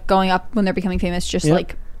they're like going up, when they're becoming famous. Just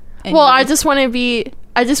like, well, I just want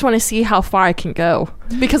to see how far I can go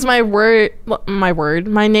because my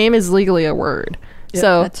name is legally a word. Yep,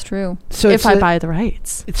 so that's true. So if I buy the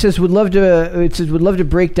rights, it says would love to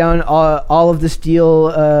break down all of this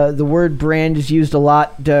deal. The word brand is used a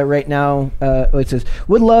lot right now. It says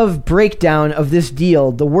would love breakdown of this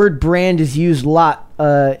deal. The word brand is used a lot.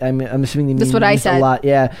 I'm assuming they mean that's what I said. A lot.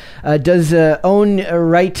 Yeah. Does own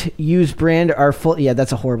right use brand are full? Yeah,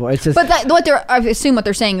 that's a horrible. It says, but I assume what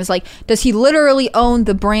they're saying is like, does he literally own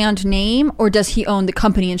the brand name, or does he own the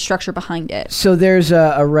company and structure behind it? So there's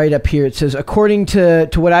a write up here. It says according to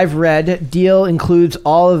what I've read, deal includes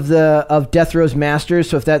all of Death Row's masters.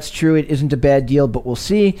 So if that's true, it isn't a bad deal, but we'll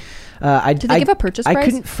see. Did they give a purchase price? I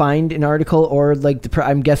couldn't find an article or like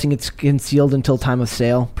I'm guessing it's concealed until time of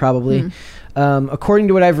sale, probably. According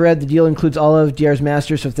to what I've read, the deal includes all of DR's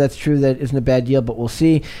masters, so if that's true, that isn't a bad deal, but we'll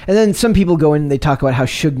see. And then some people go in and they talk about how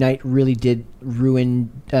Suge Knight really did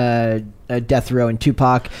ruin Death Row and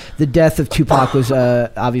Tupac. The death of Tupac was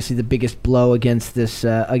obviously the biggest blow against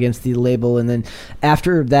against the label, and then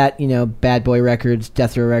after that, Bad Boy Records,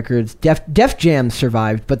 Death Row Records, Def Jam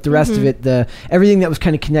survived, but the rest of it, everything that was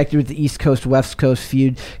kind of connected with the East Coast West Coast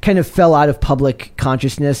feud, kind of fell out of public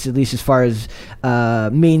consciousness, at least as far as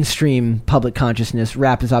mainstream public consciousness.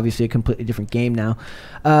 Rap is obviously a completely different game now,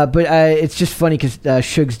 but it's just funny because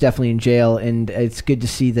Suge's definitely in jail, and it's good to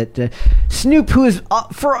see that Snoop, who is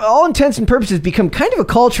for all intents and purposes become kind of a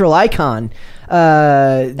cultural icon.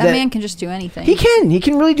 That man can just do anything. He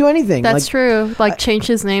can really do anything. That's true. Like change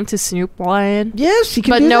his name to Snoop Lion. Yes, he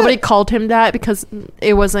can. But nobody called him that because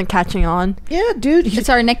it wasn't catching on. Yeah, dude. It's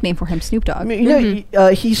our nickname for him, Snoop Dogg. I mean,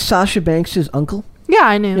 he's Sasha Banks' uncle. Yeah,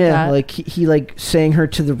 I knew that. Yeah, like he like sang her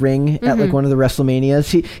to the ring at like one of the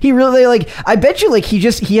WrestleManias. He really like. I bet you like he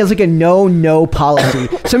has like a no policy.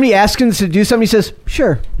 Somebody asks him to do something, he says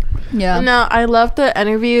sure. Yeah. No, I love the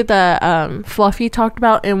interview that Fluffy talked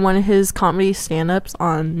about in one of his comedy stand-ups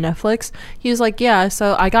on Netflix. He was like, yeah,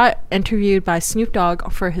 so I got interviewed by Snoop Dogg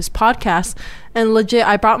for his podcast, and legit,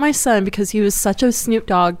 I brought my son because he was such a Snoop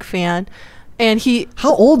Dogg fan. And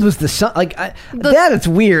how old was the son? Like it's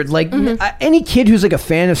weird. Like any kid who's like a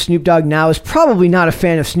fan of Snoop Dogg now is probably not a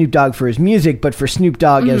fan of Snoop Dogg for his music, but for Snoop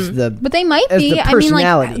Dogg as the but they might be. I mean,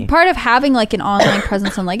 like part of having like an online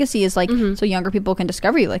presence and legacy is like so younger people can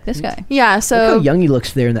discover you, like this guy. Yeah. So look how young he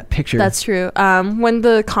looks there in that picture. That's true. When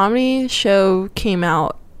the comedy show came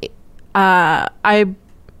out, I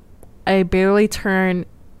barely turned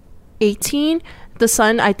 18. The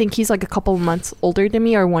son, I think he's like a couple months older than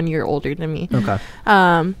me or 1 year older than me. Okay.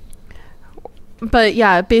 But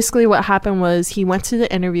yeah, basically what happened was he went to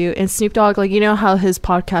the interview, and Snoop Dogg, like, you know how his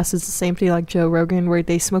podcast is the same thing like Joe Rogan, where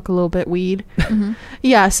they smoke a little bit weed.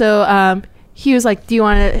 Yeah, so he was like, do you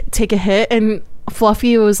want to take a hit? And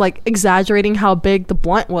Fluffy was like exaggerating how big the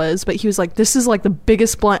blunt was, but he was like, this is like the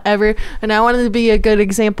biggest blunt ever, and I wanted to be a good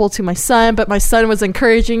example to my son, but my son was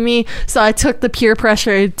encouraging me, so I took the peer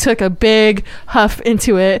pressure and took a big huff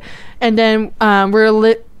into it. And then we're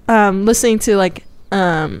listening to like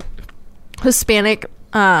Hispanic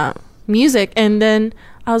music, and then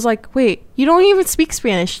I was like, wait, you don't even speak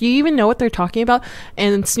Spanish, do you even know what they're talking about?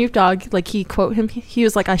 And Snoop Dogg, like, he quote him, he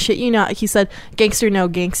was like, I shit you not, he said, gangster no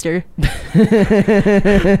gangster.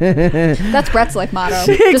 That's Brett's like motto.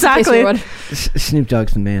 Exactly. Snoop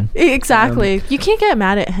Dogg's the man. Exactly. You can't get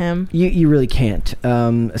mad at him. You really can't.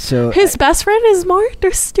 So his best friend is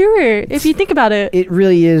Martha Stewart, if you think about it. It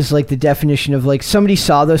really is like the definition of like somebody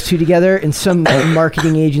saw those two together in some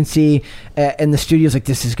marketing agency, and the studio's like,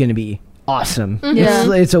 this is going to be awesome.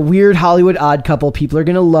 It's a weird Hollywood odd couple. People are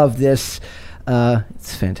gonna love this.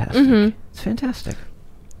 It's fantastic. It's fantastic.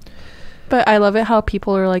 But I love it how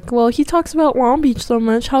people are like, well, he talks about Long Beach so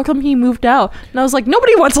much, how come he moved out? And I was like,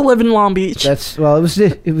 nobody wants to live in Long Beach. It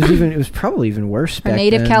was probably even worse back then. A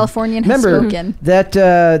native Californian has spoken. That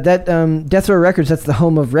Death Row Records, that's the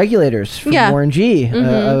home of Regulators from Warren G.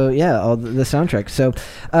 All the soundtrack. So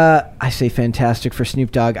I say fantastic for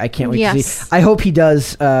Snoop Dogg. I can't wait to see. I hope he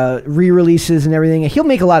does re-releases and everything. He'll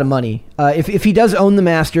make a lot of money. If he does own the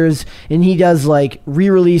masters and he does like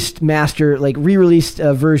re-released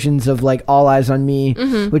versions of like All Eyes on Me,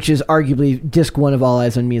 which is arguably disc 1 of All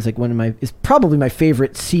Eyes on Me is probably my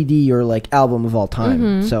favorite CD or like album of all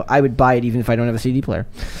time. So I would buy it even if I don't have a CD player.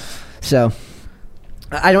 So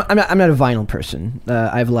I'm not a vinyl person.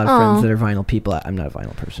 I have a lot of friends that are vinyl people. I'm not a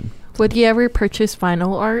vinyl person. Would you ever purchase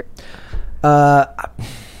vinyl art?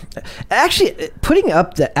 Actually, putting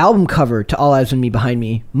up the album cover to All Eyes on Me behind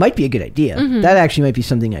me might be a good idea. That actually might be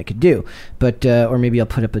something I could do. But or maybe I'll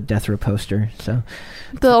put up a Death Row poster. So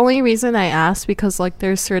the only reason I asked, because like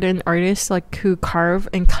there's certain artists like who carve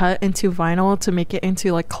and cut into vinyl to make it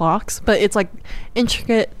into like clocks, but it's like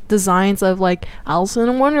intricate designs of like Alice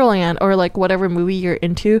in Wonderland or like whatever movie you're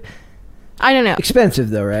into. I don't know. Expensive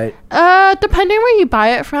though, right? Depending where you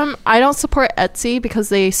buy it from. I don't support Etsy because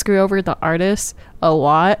they screw over the artists a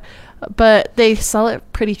lot, but they sell it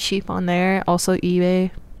pretty cheap on there. Also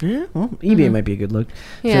eBay. Yeah, well, eBay might be a good look.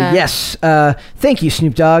 Yeah. So yes, thank you,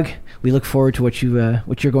 Snoop Dogg. We look forward to what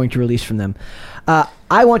you're going to release from them.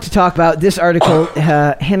 I want to talk about this article.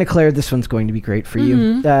 Hannah Claire, this one's going to be great for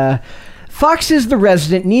you. Fox is the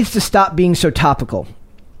Resident needs to stop being so topical.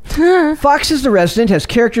 Fox is the Resident has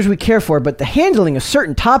characters we care for, but the handling of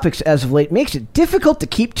certain topics as of late makes it difficult to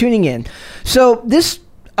keep tuning in. So this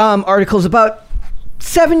article is about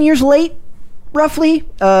 7 years late, roughly.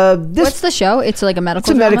 What's the show? It's like a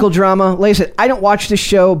medical drama? It's a medical drama. Like I said, I don't watch this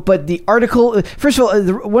show, but the article... First of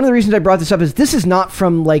all, one of the reasons I brought this up is this is not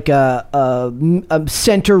from like a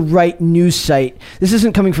center-right news site. This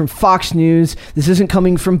isn't coming from Fox News. This isn't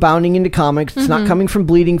coming from Bounding Into Comics. It's not coming from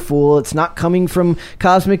Bleeding Fool. It's not coming from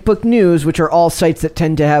Cosmic Book News, which are all sites that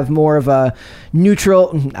tend to have more of a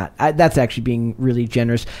neutral... that's actually being really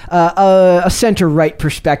generous. A center-right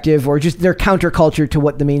perspective, or just their counterculture to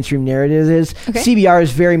what the mainstream narrative is. Okay. CBR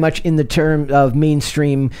is very much in the term of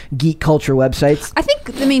mainstream geek culture websites. I think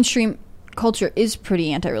the mainstream culture is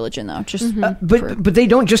pretty anti-religion, though. Just but they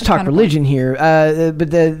don't just talk religion here.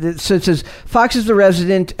 So it says Fox is the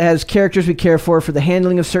Resident has characters we care for the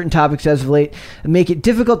handling of certain topics as of late, and make it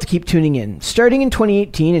difficult to keep tuning in. Starting in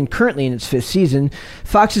 2018 and currently in its 5th season,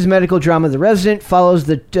 Fox's medical drama The Resident follows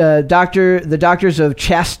the doctors of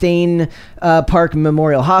Chastain Park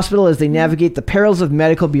Memorial Hospital as they navigate the perils of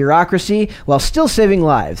medical bureaucracy while still saving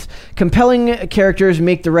lives. Compelling characters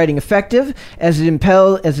make the writing effective as it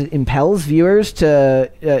impels viewers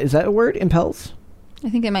to is that a word? Impels? I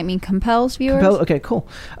think it might mean compels viewers. Okay, cool.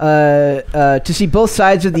 To see both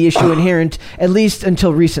sides of the issue inherent, at least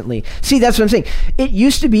until recently. See, that's what I'm saying. It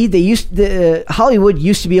used to be Hollywood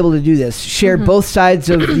used to be able to do this, share both sides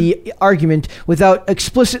of the argument without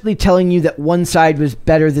explicitly telling you that one side was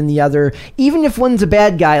better than the other. Even if one's a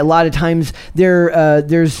bad guy, a lot of times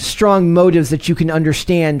there's strong motives that you can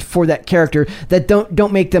understand for that character that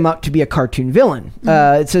don't make them out to be a cartoon villain.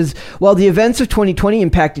 It says, while the events of 2020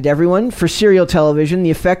 impacted everyone, for serial television, television,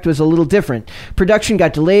 the effect was a little different. Production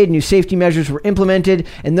got delayed, new safety measures were implemented,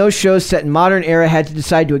 and those shows set in modern era had to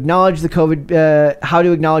decide to acknowledge how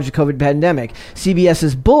to acknowledge the COVID pandemic.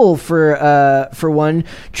 CBS's Bull, for one,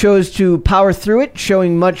 chose to power through it,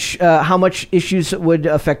 showing how much issues would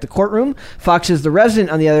affect the courtroom. Fox's The Resident,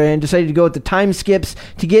 on the other hand, decided to go with the time skips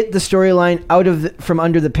to get the storyline from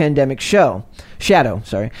under the pandemic shadow.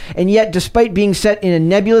 And yet, despite being set in a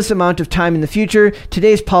nebulous amount of time in the future,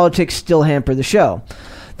 today's politics still hamper the show.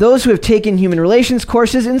 Those who have taken human relations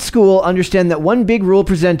courses in school understand that one big rule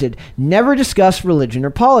presented: never discuss religion or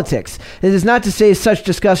politics. It is not to say such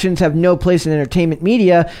discussions have no place in entertainment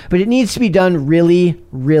media, but it needs to be done really,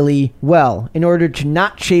 really well in order to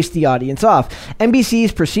not chase the audience off.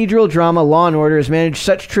 NBC's procedural drama Law & Order has managed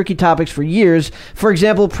such tricky topics for years, for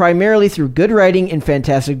example, primarily through good writing and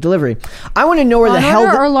fantastic delivery. I want to know where Law the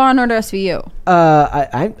hell... or Law & Order SVU?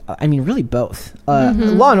 I mean, really both.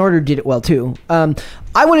 Law & Order did it well, too.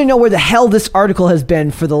 I want to know where the hell this article has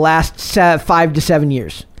been for the last 5 to 7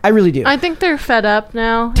 years. I really do. I think they're fed up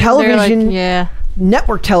now. Television,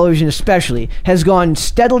 network television especially, has gone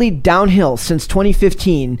steadily downhill since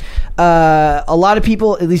 2015. A lot of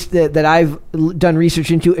people, at least that I've done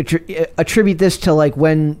research into, attribute this to like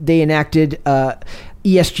when they enacted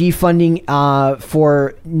ESG funding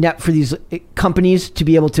for these companies to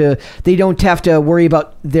be able to, they don't have to worry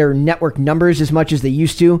about their network numbers as much as they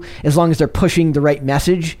used to, as long as they're pushing the right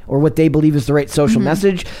message or what they believe is the right social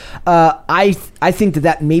message. I think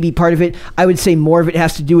that may be part of it. I would say more of it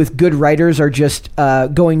has to do with good writers are just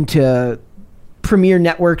going to premier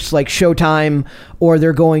networks like Showtime, or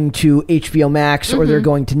they're going to HBO Max, or they're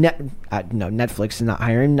going to Netflix is not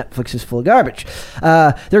hiring. Netflix is full of garbage.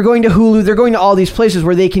 They're going to Hulu. They're going to all these places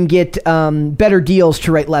where they can get better deals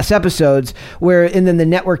to write less episodes. And then the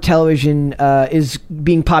network television is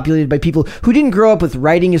being populated by people who didn't grow up with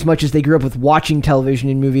writing as much as they grew up with watching television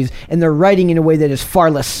and movies, and they're writing in a way that is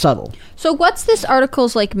far less subtle. So what's this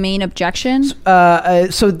article's like main objection?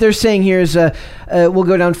 So they're saying here is we'll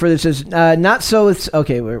go down further. It says not so. It's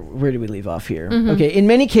okay. Where do we leave off here? Okay. In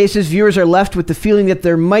many cases, viewers are left with the feeling that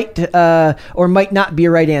there might or might not be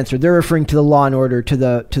a right answer. They're referring to the Law and Order, to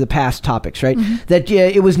the past topics, right? That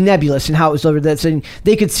it was nebulous in how it was delivered. That saying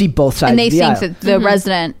they could see both sides. And they of the think aisle. that the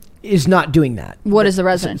resident is not doing that. What is the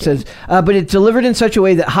resident doing? Says, but it's delivered in such a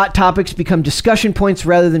way that hot topics become discussion points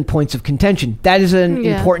rather than points of contention. That is an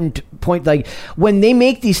important point. Like when they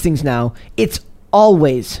make these things now, it's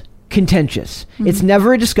always contentious. It's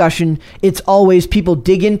never a discussion. It's always people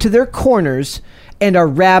dig into their corners and are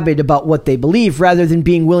rabid about what they believe, rather than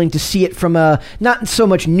being willing to see it from a not so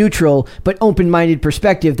much neutral but open-minded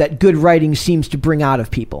perspective that good writing seems to bring out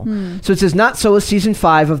of people. So it says, not so with season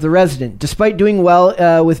 5 of The Resident. Despite doing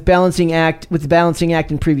well with the balancing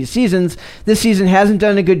act in previous seasons, this season hasn't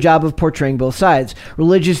done a good job of portraying both sides.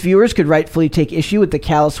 Religious viewers could rightfully take issue with the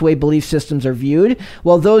callous way belief systems are viewed,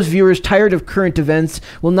 while those viewers tired of current events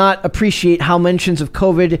will not appreciate how mentions of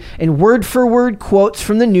COVID and word-for-word quotes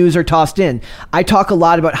from the news are tossed in. I talk a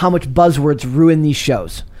lot about how much buzzwords ruin these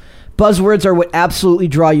shows. Buzzwords are what absolutely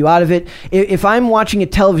draw you out of it. If I'm watching a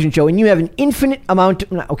television show and you have an infinite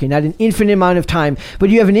amount, not an infinite amount of time, but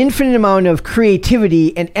you have an infinite amount of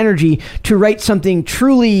creativity and energy to write something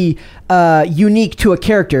truly unique to a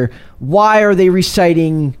character, why are they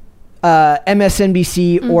reciting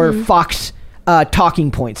MSNBC or Fox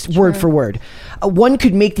talking points word for word? One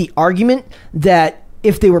could make the argument that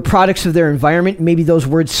if they were products of their environment, maybe those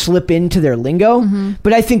words slip into their lingo.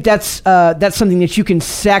 But I think that's something that you can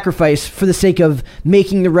sacrifice for the sake of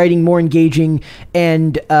making the writing more engaging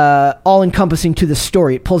and all-encompassing to the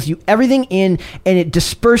story. It pulls you everything in, and it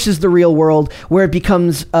disperses the real world where it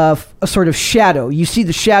becomes a sort of shadow. You see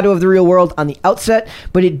the shadow of the real world on the outset,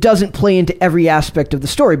 but it doesn't play into every aspect of the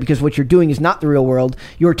story, because what you're doing is not the real world.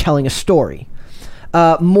 You're telling a story.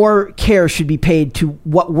 More care should be paid to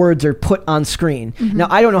what words are put on screen. Now,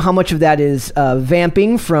 I don't know how much of that is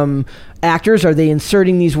vamping from actors. Are they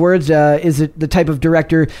inserting these words? Is it the type of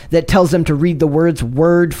director that tells them to read the words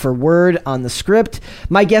word for word on the script?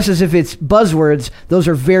 My guess is if it's buzzwords, those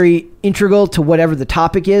are very integral to whatever the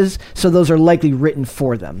topic is, so those are likely written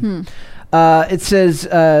for them. It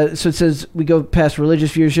says, we go past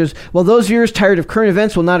religious viewers. Shows, well, those viewers tired of current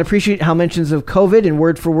events will not appreciate how mentions of COVID and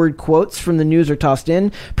word-for-word quotes from the news are tossed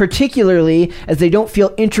in, particularly as they don't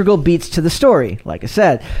feel integral beats to the story. Like I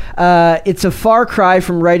said, it's a far cry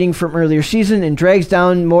from writing from earlier earlier season and drags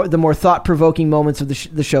down the more thought-provoking moments of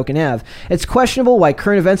the show can have. It's questionable why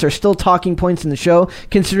current events are still talking points in the show,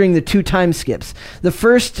 considering the 2 time skips. The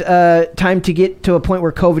first time to get to a point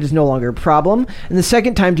where COVID is no longer a problem, and the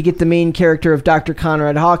second time to get the main character of Dr.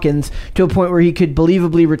 Conrad Hawkins to a point where he could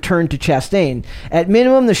believably return to Chastain. At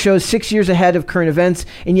minimum, the show's 6 years ahead of current events,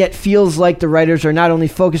 and yet feels like the writers are not only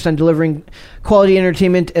focused on delivering quality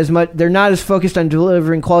entertainment they're not as focused on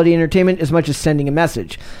delivering quality entertainment as much as sending a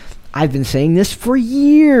message. I've been saying this for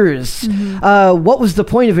years. What was the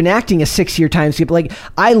point of enacting a 6-year time skip? Like,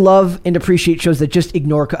 I love and appreciate shows that just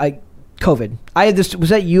ignore COVID. I had this. Was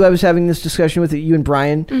that you? I was having this discussion with you and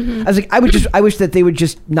Brian. I was like, I wish that they would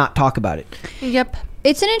just not talk about it. Yep.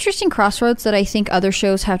 It's an interesting crossroads that I think other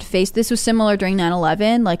shows have to face. This was similar during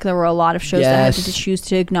 9/11. Like, there were a lot of shows that had to choose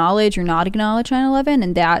to acknowledge or not acknowledge 9/11,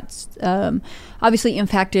 and that's obviously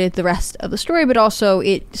impacted the rest of the story, but also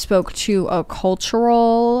it spoke to a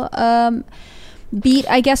cultural beat,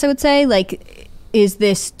 I guess I would say. Like, is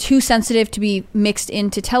this too sensitive to be mixed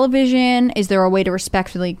into television? Is there a way to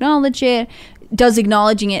respectfully acknowledge it? Does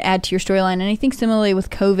acknowledging it add to your storyline? And I think similarly with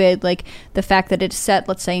COVID, like the fact that it's set,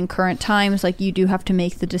 let's say in current times, like you do have to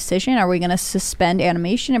make the decision. Are we going to suspend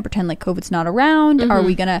animation and pretend like COVID's not around? Are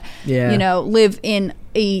we going to, live in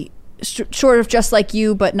a sort of just like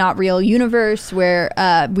you, but not real universe where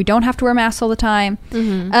we don't have to wear masks all the time?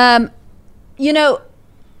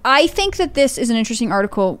 I think that this is an interesting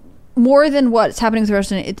article more than what's happening with the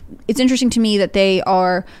rest of it. It's interesting to me that they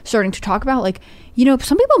are starting to talk about, like,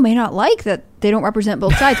 some people may not like that they don't represent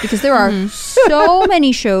both sides, because there are so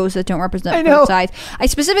many shows that don't represent both sides. I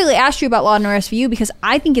specifically asked you about Law and Order SVU because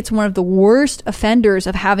I think it's one of the worst offenders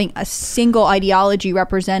of having a single ideology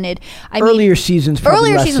represented. Earlier seasons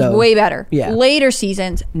way better. Yeah. Later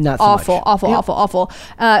seasons, not so awful, much. awful.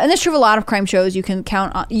 And that's true of a lot of crime shows. You can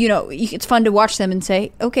count on, it's fun to watch them and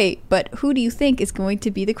say, okay, but who do you think is going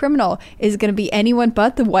to be the criminal? Is it going to be anyone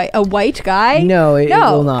but a white guy? No, it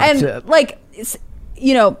will not. And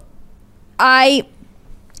I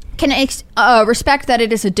can respect that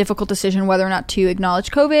it is a difficult decision whether or not to acknowledge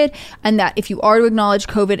COVID, and that if you are to acknowledge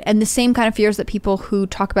COVID, and the same kind of fears that people who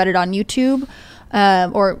talk about it on YouTube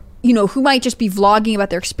or who might just be vlogging about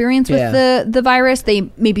their experience with the virus, they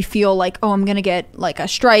maybe feel like, oh, I'm going to get like a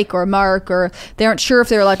strike or a mark, or they aren't sure if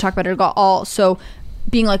they're allowed to talk about it at all. So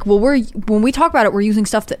being like, well, when we talk about it, we're using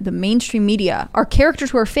stuff that the mainstream media, our characters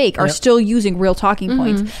who are fake, are still using real talking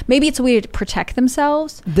points. Maybe it's a way to protect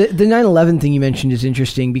themselves. The 9/11 thing you mentioned is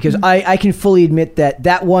interesting because I can fully admit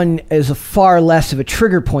that one is a far less of a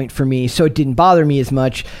trigger point for me, so it didn't bother me as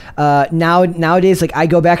much. Nowadays, like, I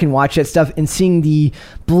go back and watch that stuff, and seeing the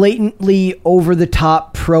blatantly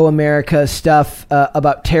over-the-top pro-America stuff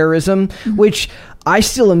about terrorism, which I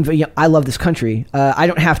still am. I love this country. I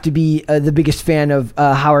don't have to be the biggest fan of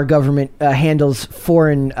how our government handles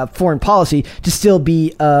foreign policy to still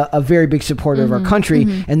be a very big supporter of our country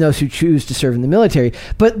and those who choose to serve in the military.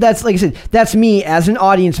 But that's, like I said, that's me as an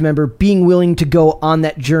audience member being willing to go on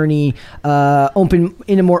that journey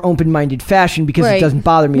in a more open-minded fashion because it doesn't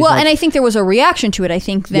bother me. Well, and I think there was a reaction to it. I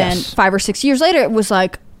think then 5 or 6 years later, it was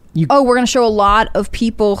like, we're going to show a lot of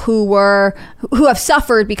people who have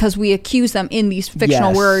suffered because we accuse them in these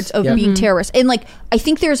fictional words of being terrorists. And like, I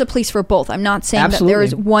think there's a place for both. I'm not saying that there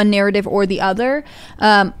is one narrative or the other.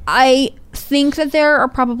 I think that there are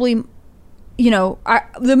probably,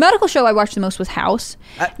 the medical show I watched the most was House.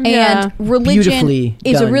 And religion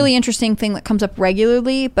is a really interesting thing that comes up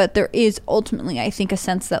regularly, but there is ultimately, I think, a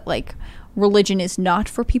sense that like, religion is not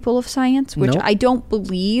for people of science, which I don't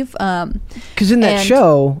believe. Because in that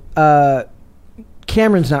show,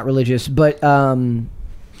 Cameron's not religious, but in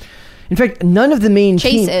fact, none of the main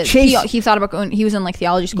Chase is. He thought about going. He was in like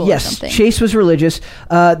theology school or something. Yes, Chase was religious.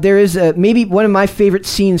 There is maybe one of my favorite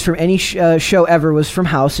scenes from any show ever was from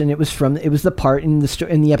House, and it was the part in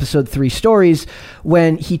the episode 3 Stories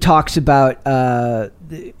when he talks about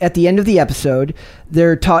at the end of the episode.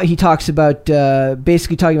 He talks about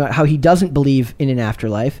basically talking about how he doesn't believe in an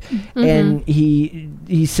afterlife, and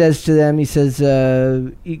he says to them,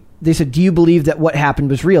 they said, do you believe that what happened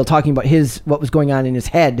was real? Talking about what was going on in his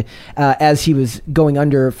head as he was going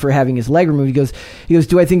under for having his leg removed. He goes,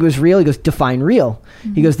 do I think it was real? He goes, define real.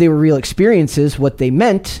 He goes, they were real experiences. What they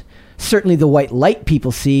meant, certainly the white light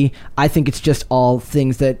people see, I think it's just all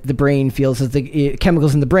things that the brain feels as the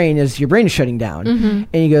chemicals in the brain as your brain is shutting down. And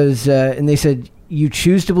he goes, and they said, you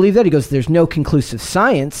choose to believe that? He goes, there's no conclusive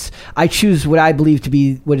science. I choose what I believe to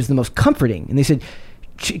be what is the most comforting. And they said,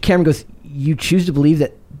 Cameron goes, you choose to believe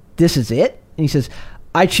that this is it? And he says,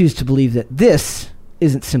 I choose to believe that this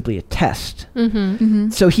isn't simply a test.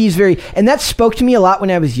 So he's and that spoke to me a lot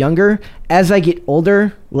when I was younger. As I get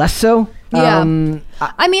older, less so. Yeah.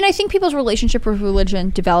 I mean, I think people's relationship with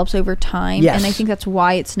religion develops over time. Yes. And I think that's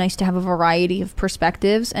why it's nice to have a variety of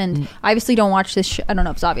perspectives. And I obviously don't watch this I don't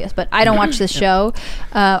know if it's obvious, but I don't watch this show.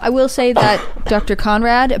 I will say that Dr.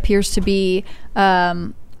 Conrad appears to be,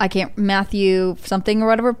 Matthew something or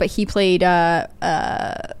whatever, but he played Logan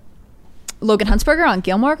Huntsberger on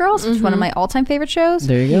Gilmore Girls, which is one of my all-time favorite shows.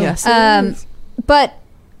 There you go. Yes, but,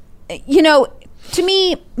 to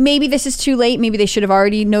me, maybe this is too late. Maybe they should have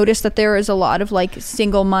already noticed that there is a lot of like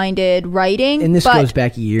single-minded writing. And this goes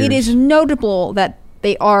back years. It is notable that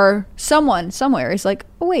they are somewhere is like,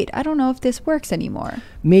 oh wait, I don't know if this works anymore.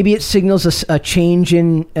 Maybe it signals a change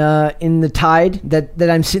in the tide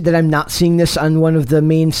that I'm not seeing this on one of the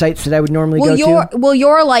main sites that I would normally go to. Well,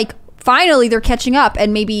 you're like, finally they're catching up,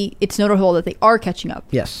 and maybe it's notable that they are catching up.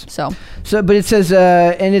 Yes. So, but it says,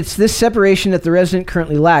 and it's this separation that the resident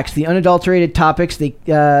currently lacks. The unadulterated topics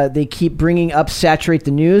they keep bringing up saturate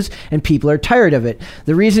the news, and people are tired of it.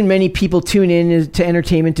 The reason many people tune in to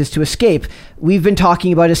entertainment is to escape. We've been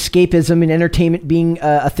talking about escapism and entertainment being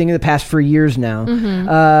a thing of the past for years now.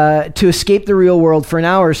 To escape the real world for an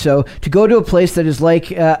hour or so, to go to a place that is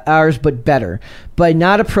like ours but better. By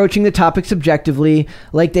not approaching the topics objectively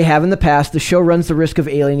like they have in the past, the show runs the risk of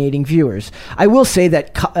alienating viewers. I will say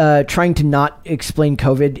that trying to not explain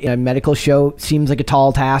COVID in a medical show seems like a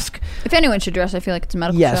tall task. If anyone should dress, I feel like it's a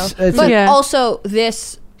medical yes, show. But also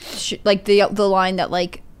this, like the line that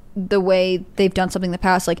like the way they've done something in the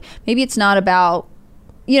past, like maybe it's not about,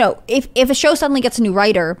 if a show suddenly gets a new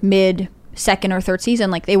writer mid second or third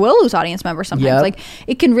season, like they will lose audience members sometimes. Like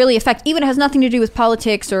it can really affect, even if it has nothing to do with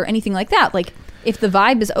politics or anything like that. Like if the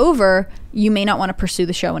vibe is over, you may not want to pursue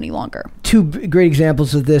the show any longer. Two great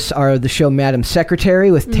examples of this are the show Madam Secretary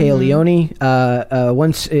with Téa Leoni.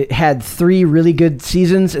 Once it had 3 really good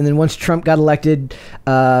seasons, and then once Trump got elected,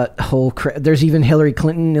 there's even Hillary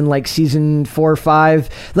Clinton in like season 4 or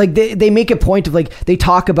 5. Like they make a point of like they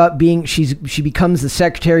talk about she becomes the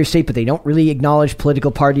Secretary of State, but they don't really acknowledge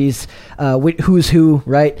political parties, who's who,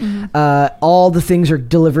 right? All the things are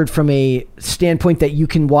delivered from a standpoint that you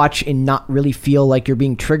can watch and not really feel like you're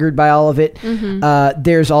being triggered by all of it.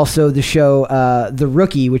 There's also the show The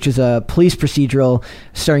Rookie, which is a police procedural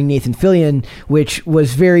starring Nathan Fillion, which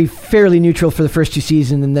was fairly neutral for the first 2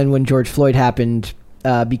 seasons, and then when George Floyd happened,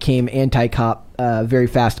 became anti-cop very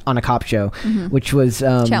fast on a cop show, which was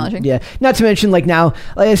challenging. Yeah, not to mention like now,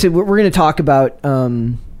 like I said, we're going to talk about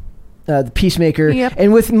the Peacemaker.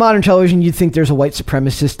 And with modern television, you'd think there's a white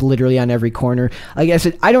supremacist literally on every corner. Like I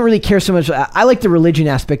said, I don't really care so much. I like the religion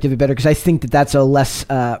aspect of it better because I think that that's a less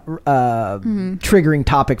triggering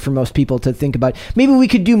topic for most people to think about. Maybe we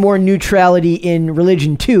could do more neutrality in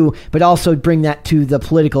religion too, but also bring that to the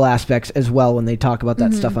political aspects as well when they talk about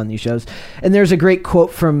that stuff on these shows. And there's a great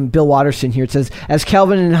quote from Bill Watterson here. It says, as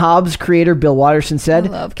Calvin and Hobbes creator Bill Watterson said, I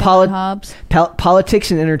love Calvin and Hobbes.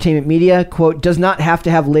 Politics and entertainment media, quote, does not have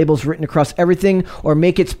to have labels written across everything or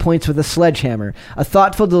make its points with a sledgehammer. A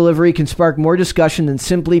thoughtful delivery can spark more discussion than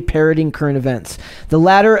simply parroting current events. The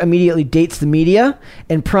latter immediately dates the media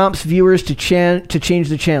and prompts viewers to change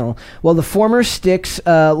the channel, while the former sticks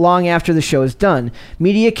long after the show is done.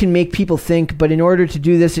 Media can make people think, but in order to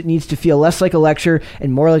do this, it needs to feel less like a lecture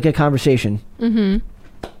and more like a conversation.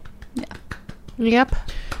 Yep.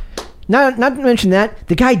 Not to mention that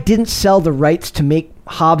the guy didn't sell the rights to make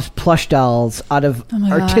Hobbes plush dolls out of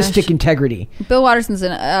artistic integrity. Bill Watterson's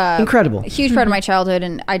an incredible, a huge part of my childhood,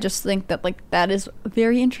 and I just think that like that is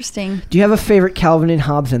very interesting. Do you have a favorite Calvin and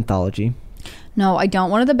Hobbes anthology? No, I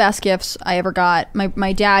don't. One of the best gifts I ever got,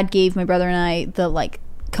 my dad gave my brother and I the like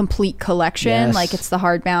complete collection. Yes. Like it's the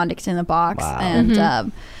hardbound, it's in the box. Wow.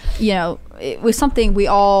 And it was something we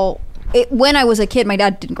all when I was a kid, my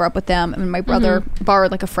dad didn't grow up with them, and my brother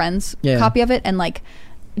borrowed like a friend's copy of it, and like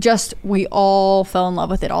just we all fell in love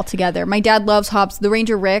with it all together. My dad loves Hobbes, the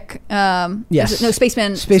Ranger Rick. Spaceman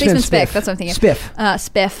Spiff. That's what I'm thinking.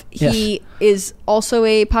 Spiff. He is also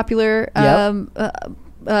a popular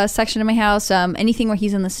section in my house. Anything where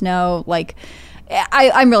he's in the snow, like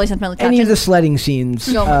I'm really sentimentally attached. Any of the sledding scenes.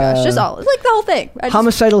 Oh my gosh, just all, like the whole thing.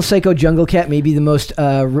 Homicidal Psycho Jungle Cat may be the most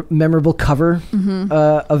memorable cover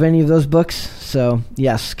of any of those books. So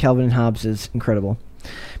yes, Calvin and Hobbes is incredible.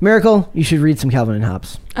 Miracle, you should read some Calvin and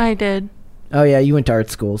Hobbes. I did. Oh yeah, you went to art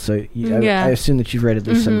school, so I assume that you've read at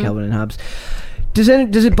least some Calvin and Hobbes. Does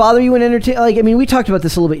it bother you when entertainment? Like, I mean, we talked about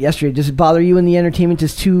this a little bit yesterday. Does it bother you when the entertainment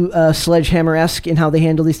is too sledgehammer-esque in how they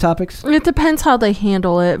handle these topics? It depends how they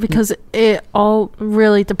handle it, because it all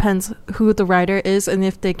really depends who the writer is and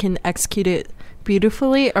if they can execute it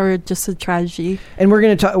beautifully or just a tragedy. And we're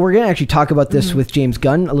gonna actually talk about this with James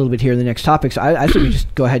Gunn a little bit here in the next topic. So I think we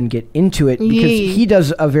just go ahead and get into it because he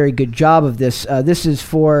does a very good job of this. This is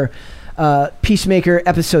for Peacemaker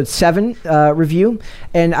episode 7 review,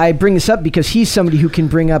 and I bring this up because he's somebody who can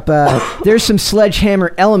bring up there's some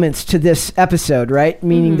sledgehammer elements to this episode, right?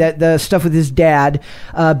 Meaning that the stuff with his dad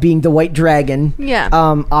being the White Dragon,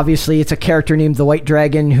 obviously it's a character named the White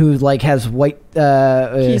Dragon who like has white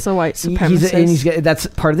he's a white supremacist. That's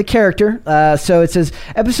part of the character. So it says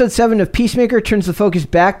episode 7 of Peacemaker turns the focus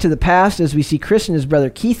back to the past as we see Chris and his brother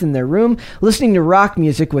Keith in their room listening to rock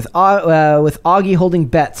music with Augie holding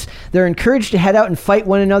bets. They're encouraged to head out and fight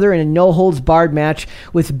one another in a no-holds-barred match.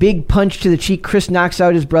 With big punch to the cheek, Chris knocks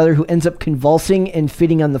out his brother, who ends up convulsing and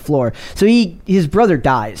fitting on the floor. So his brother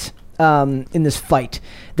dies in this fight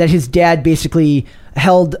that his dad basically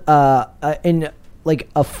held in like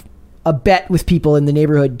a bet with people in the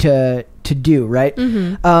neighborhood to do, right?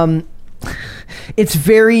 It's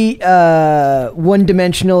very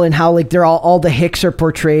one-dimensional in how like they're all the Hicks are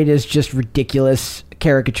portrayed as just ridiculous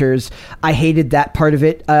caricatures. I hated that part of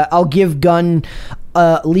it. I'll give Gunn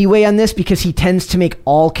leeway on this because he tends to make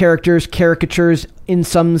all characters caricatures in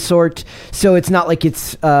some sort, so it's not like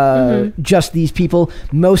it's just these people.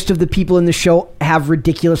 Most of the people in the show have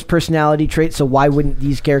ridiculous personality traits, so why wouldn't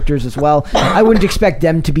these characters as well? I wouldn't expect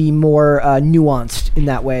them to be more nuanced in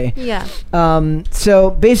that way.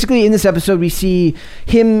 So basically in this episode we see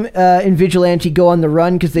him and Vigilante go on the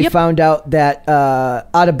run because they found out that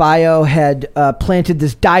Adebayo had planted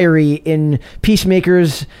this diary in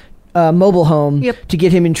Peacemaker's mobile home to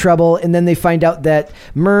get him in trouble, and then they find out that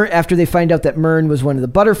after they find out that Myrn was one of the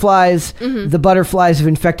butterflies, the butterflies have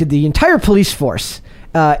infected the entire police force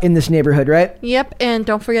in this neighborhood, right? Yep, and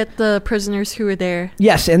don't forget the prisoners who were there.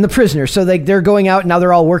 Yes, and the prisoners. So like they're going out and now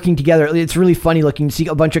they're all working together. It's really funny looking to see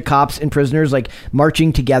a bunch of cops and prisoners like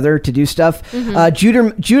marching together to do stuff.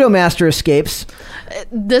 Judo Master escapes.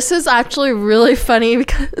 This is actually really funny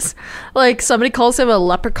because like somebody calls him a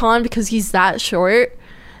leprechaun because he's that short.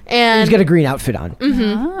 And he's got a green outfit on.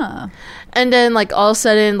 And then like all of a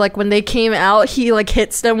sudden, like when they came out, he like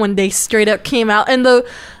hits them when they straight up came out. And the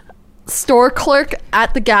store clerk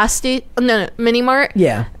at the gas station, mini mart,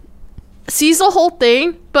 sees the whole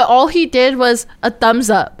thing, but all he did was a thumbs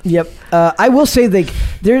up. I will say like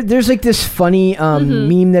there's like this funny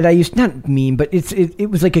meme that I used, not meme, but it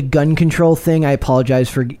was like a gun control thing. I apologize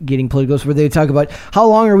for getting political, where they talk about how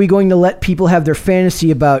long are we going to let people have their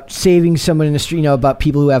fantasy about saving someone in the street, about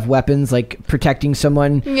people who have weapons, like protecting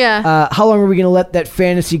someone. How long are we going to let that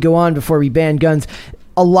fantasy go on before we ban guns?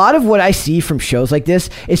 A lot of what I see from shows like this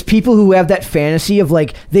is people who have that fantasy of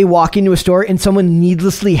like they walk into a store and someone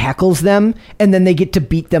needlessly heckles them and then they get to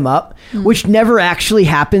beat them up, which never actually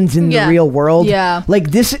happens in the real world.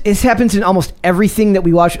 Like this happens in almost everything that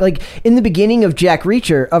we watch. Like in the beginning of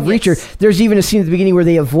Reacher, there's even a scene at the beginning where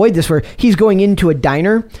they avoid this, where he's going into a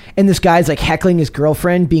diner and this guy's like heckling his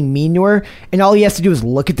girlfriend, being mean to her, and all he has to do is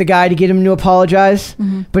look at the guy to get him to apologize.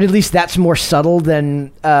 But at least that's more subtle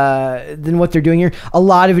than what they're doing here. A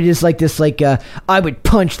lot of it is like this, like I would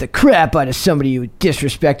punch the crap out of somebody who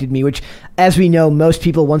disrespected me, which, as we know, most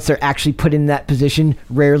people, once they're actually put in that position,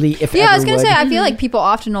 rarely, if ever, I was gonna say, I feel like people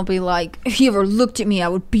often will be like, if he ever looked at me, I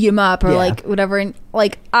would beat him up, or like whatever. And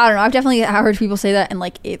like, I don't know, I've definitely heard people say that, and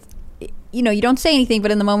like you don't say anything, but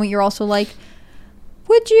in the moment you're also like,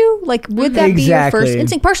 would you? Like, would that be your first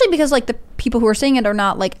instinct? Partially because like the people who are saying it are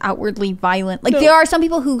not like outwardly violent. Like there are some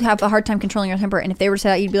people who have a hard time controlling their temper, and if they were to say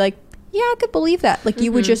that, you'd be like, yeah, I could believe that. Like,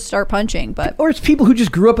 you would just start punching, but... Or it's people who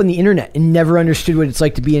just grew up on the internet and never understood what it's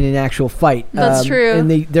like to be in an actual fight. That's true.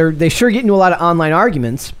 And they sure get into a lot of online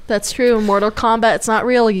arguments. That's true. Mortal Kombat, it's not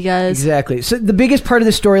real, you guys. Exactly. So the biggest part of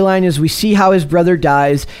the storyline is we see how his brother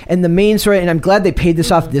dies, and the main story, and I'm glad they paid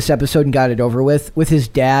this off this episode and got it over with his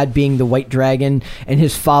dad being the White Dragon and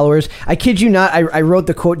his followers. I kid you not, I wrote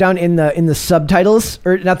the quote down in the subtitles,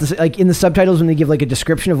 or not the, like in the subtitles when they give like a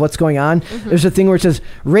description of what's going on. There's a thing where it says,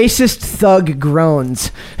 racist thug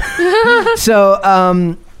groans.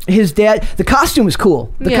 So his dad, the costume was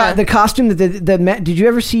cool. The costume that did you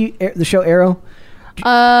ever see the show Arrow?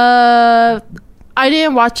 I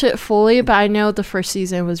didn't watch it fully, but I know the first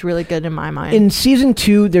season was really good in my mind. In season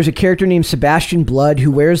 2, there's a character named Sebastian Blood who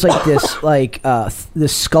wears like this like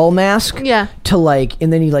this skull mask to like,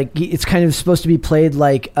 and then it's kind of supposed to be played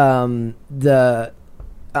like what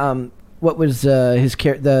was his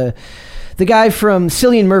character, the guy from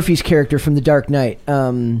Cillian Murphy's character from The Dark Knight.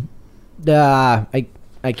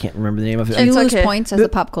 I can't remember the name of it. Do you lose points as a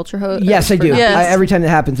pop culture host? Yes, I do. Every time that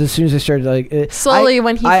happens, as soon as I started, like... slowly,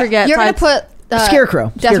 when he forgets... You're going to put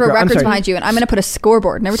Scarecrow. Desperate Records behind you, and I'm going to put a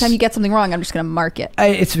scoreboard. And every time you get something wrong, I'm just going to mark it.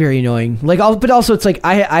 It's very annoying. But also it's like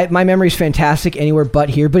my memory is fantastic anywhere but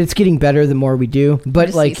here. But it's getting better the more we do.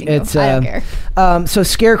 But like it's I don't care. So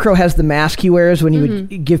Scarecrow has the mask he wears when he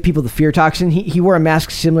would give people the fear toxin. He wore a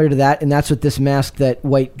mask similar to that, and that's what this mask that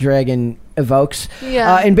White Dragon evokes.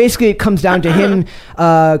 And basically it comes down to him,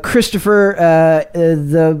 Christopher,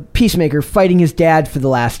 the Peacemaker, fighting his dad for the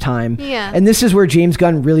last time. And this is where James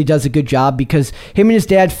Gunn really does a good job, because him and his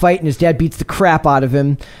dad fight, and his dad beats the crap out of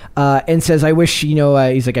him, and says, I wish,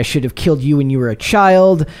 he's like, I should have killed you when you were a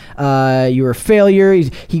child. You were a failure.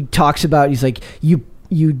 He talks about, he's like,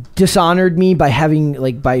 you dishonored me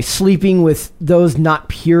by sleeping with those not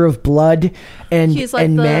pure of blood and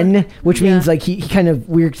men, which means like he kind of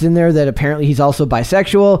weirds in there that apparently he's also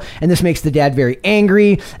bisexual, and this makes the dad very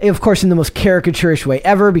angry, of course in the most caricaturish way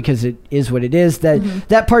ever, because it is what it is.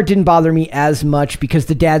 That part didn't bother me as much, because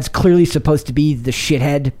the dad's clearly supposed to be the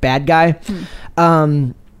shithead bad guy.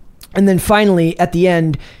 And then finally at the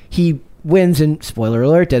end he wins, and spoiler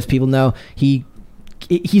alert, as people know,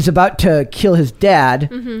 he's about to kill his dad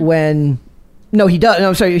when... No, he does. No,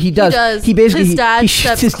 I'm sorry. He does. He basically he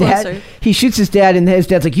shoots his dad. He shoots his dad, and his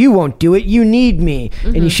dad's like, "You won't do it. You need me."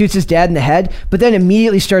 And he shoots his dad in the head, but then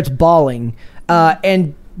immediately starts bawling.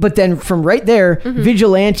 But then from right there,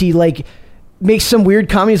 Vigilante makes some weird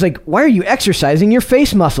comment. He's like, why are you exercising your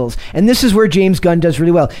face muscles? And this is where James Gunn does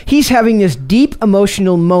really well. He's having this deep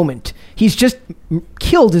emotional moment. He's just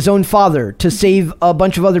killed his own father to save a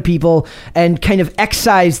bunch of other people, and kind of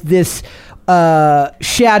excised this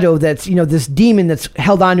shadow that's, this demon that's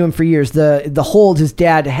held onto him for years, the hold his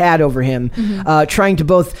dad had over him, trying to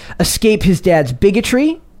both escape his dad's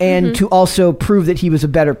bigotry and to also prove that he was a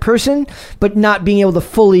better person, but not being able to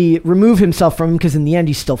fully remove himself from him, because in the end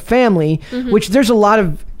he's still family, which there's a lot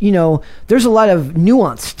of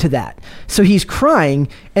nuance to that. So he's crying,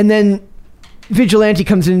 and then Vigilante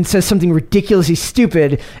comes in and says something ridiculously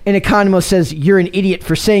stupid, and Economos says, you're an idiot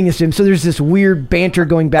for saying this to him. So there's this weird banter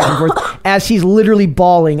going back and forth as he's literally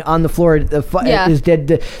bawling on the floor at his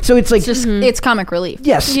dead. So it's like... it's comic relief.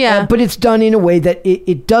 Yes. But it's done in a way that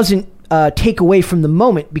it doesn't take away from the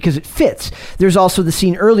moment, because it fits. There's also the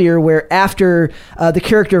scene earlier where after the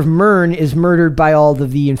character of Myrn is murdered by all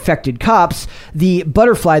of the infected cops, the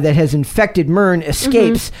butterfly that has infected Myrn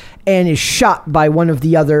escapes and is shot by one of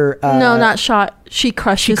the other... no, not shot. She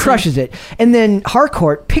crushes it. And then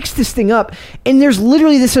Harcourt picks this thing up, and there's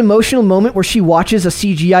literally this emotional moment where she watches a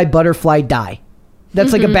CGI butterfly die.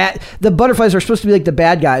 That's like the butterflies are supposed to be like the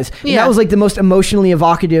bad guys. And that was like the most emotionally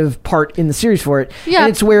evocative part in the series for it. And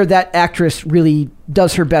it's where that actress really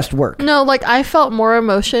does her best work. No, I felt more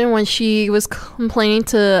emotion when she was complaining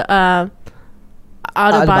to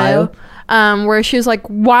Adebayo. Where she was like,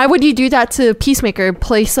 why would you do that to Peacemaker?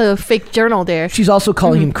 Place a fake journal there. She's also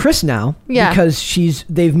calling him Chris now, because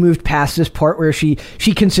they've moved past this part where she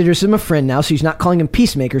considers him a friend now. So she's not calling him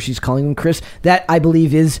Peacemaker, she's calling him Chris. That, I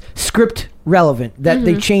believe, is script relevant, that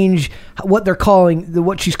they change what they're calling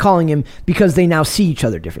what she's calling him, because they now see each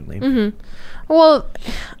other differently. Well,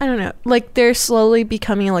 I don't know. They're slowly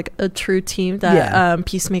becoming a true team that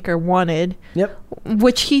Peacemaker wanted.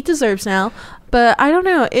 Which he deserves now. But I don't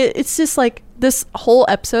know. It's just this whole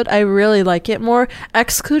episode, I really like it more,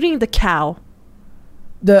 excluding the cow.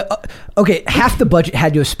 Half the budget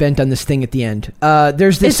had to have spent on this thing at the end.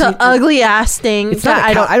 There's this. It's an ugly ass thing. It's not.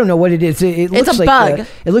 I don't know what it is. It looks like bug.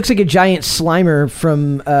 It looks like a giant Slimer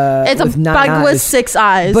from. It's a bug with 6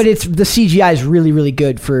 eyes. But the CGI is really, really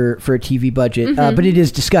good for a TV budget. But it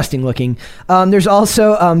is disgusting looking. There's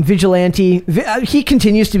also Vigilante. He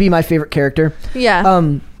continues to be my favorite character.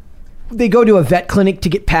 They go to a vet clinic to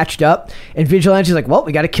get patched up, and Vigilante's like, well,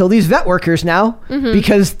 we got to kill these vet workers now,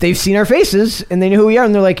 because they've seen our faces and they know who we are,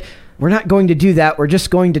 and they're like, we're not going to do that, we're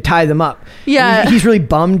just going to tie them up. He's really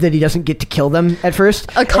bummed that he doesn't get to kill them at first.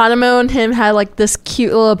 Economo and him had this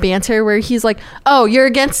cute little banter where he's like, oh, you're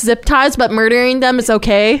against zip ties, but murdering them is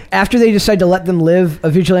okay. After they decide to let them live,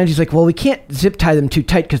 Vigilante's like, well, we can't zip tie them too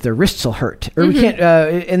tight because their wrists will hurt, or we can't,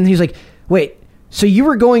 and he's like, wait, so you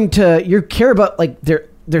care about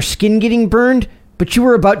their skin getting burned, but you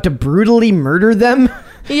were about to brutally murder them?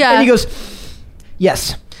 And he goes,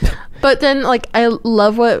 yes. But then, I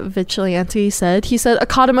love what Vigilante said. He said,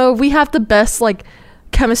 Economo, we have the best,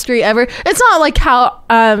 chemistry ever. It's not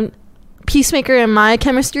how Peacemaker and my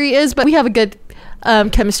chemistry is, but we have a good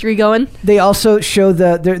chemistry going. They also show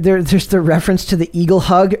there's the reference to the eagle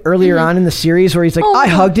hug earlier on in the series, where he's like, I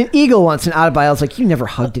hugged an eagle once, and Adebayo's like, you never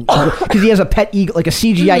hugged an eagle, because he has a pet eagle, a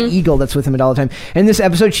CGI eagle that's with him at all the time. And in this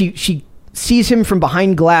episode, she sees him from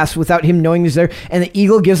behind glass without him knowing he's there, and the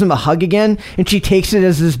eagle gives him a hug again, and she takes it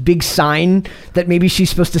as this big sign that maybe she's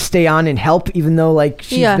supposed to stay on and help, even though like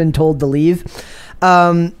she's been told to leave.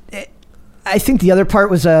 I think the other part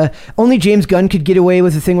was only James Gunn could get away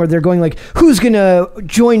with the thing where they're going like, who's gonna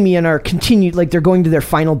join me in our continued, like they're going to their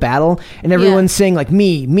final battle, and everyone's saying like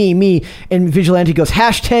me, and Vigilante goes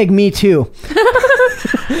 #me too.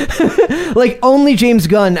 Like only James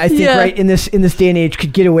Gunn, I think, right in this day and age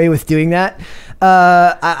could get away with doing that.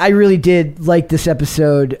 I really did like this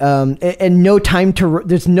episode, and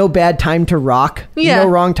there's no bad time to rock. No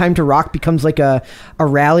wrong time to rock becomes like a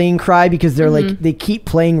rallying cry, because they're like, they keep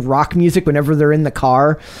playing rock music whenever they're in the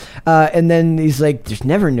car, and then he's like, there's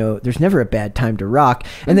never a bad time to rock,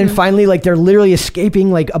 and then finally like they're literally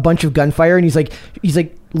escaping like a bunch of gunfire, and he's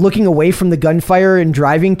like looking away from the gunfire and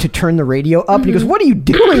driving to turn the radio up, and he goes, what are you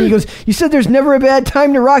doing? He goes, you said there's never a bad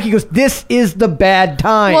time to rock. He goes, this is the bad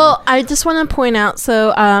time. Well, I just want to point out,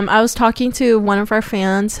 so I was talking to one of our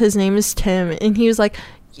fans, his name is Tim, and he was like,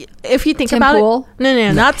 if you think Tim about Pool? it,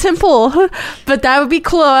 no, not Tim Pool, but that would be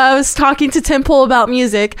cool. I was talking to Tim Pool about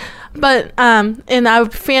music, but and I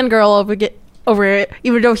would fangirl over it,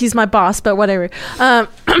 even though he's my boss, but whatever. But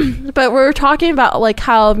we were talking about like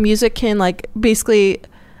how music can like basically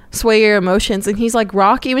sway your emotions, and he's like,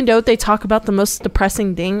 rock, even though they talk about the most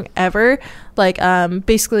depressing thing ever, like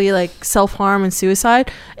basically like self-harm and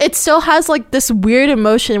suicide, it still has like this weird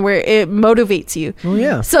emotion where it motivates you. Oh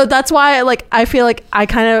yeah. So that's why like I feel like I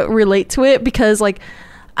kind of relate to it, because like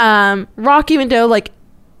rock, even though like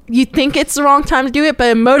you think it's the wrong time to do it, but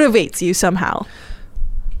it motivates you somehow.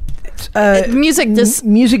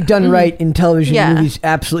 Music done right in television movies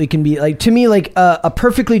absolutely can be like, to me, like a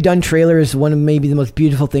perfectly done trailer is one of maybe the most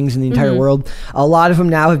beautiful things in the entire world. A lot of them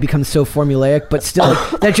now have become so formulaic, but still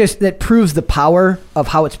like, that proves the power of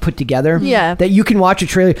how it's put together. That you can watch a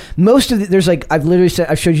trailer. Most of there's like, I've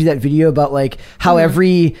showed you that video about like how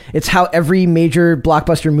every major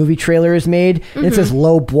blockbuster movie trailer is made, and it says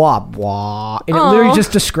low blah blah, and it literally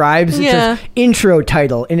just describes, it says intro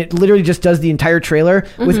title, and it literally just does the entire trailer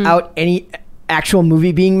without any actual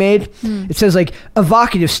movie being made. It says like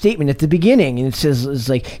evocative statement at the beginning, and it says, it's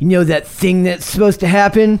like, you know that thing that's supposed to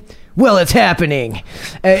happen, well, it's happening.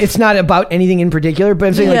 It's not about anything in particular, but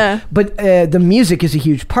I'm saying like, the music is a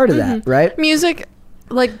huge part of that, right? Music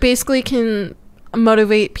like basically can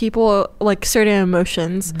motivate people, like certain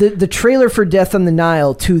emotions. The trailer for Death on the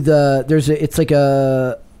Nile it's like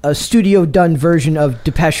a studio done version of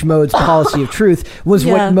Depeche Mode's Policy of Truth was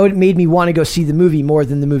what made me want to go see the movie more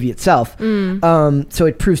than the movie itself. So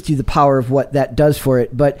it proves to you the power of what that does for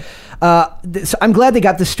it. But so I'm glad they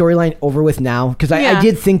got the storyline over with now, because I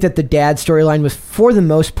did think that the dad storyline was for the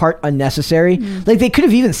most part unnecessary. Like they could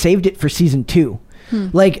have even saved it for season 2.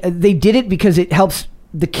 Like they did it because it helps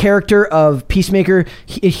the character of Peacemaker.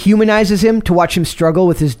 It humanizes him to watch him struggle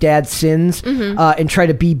with his dad's sins and try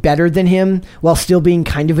to be better than him while still being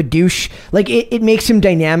kind of a douche. Like it makes him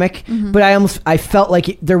dynamic, but I felt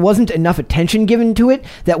like there wasn't enough attention given to it,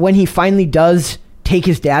 that when he finally does take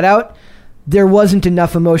his dad out, there wasn't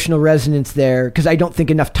enough emotional resonance there, because I don't think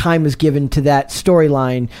enough time was given to that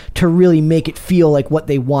storyline to really make it feel like what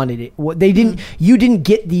they wanted it. You didn't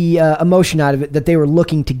get the emotion out of it that they were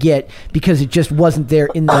looking to get, because it just wasn't there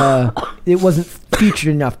it wasn't featured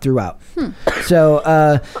enough throughout.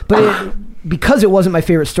 So, because it wasn't my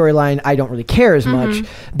favorite storyline, I don't really care as much.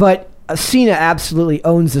 But Cena absolutely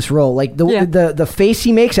owns this role. Like the face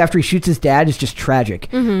he makes after he shoots his dad is just tragic.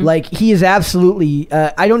 Like he is absolutely.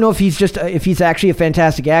 I don't know if he's actually a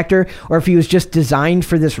fantastic actor, or if he was just designed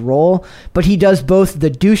for this role. But he does both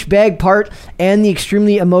the douchebag part and the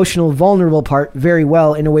extremely emotional, vulnerable part very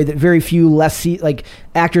well, in a way that very few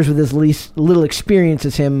actors with as little experience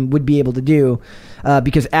as him would be able to do.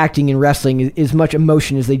 Because acting in wrestling is as much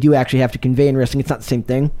emotion as they do actually have to convey in wrestling. It's not the same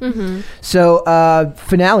thing. So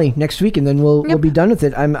finale next week, and then we'll be done with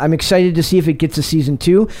it. I'm excited to see if it gets a season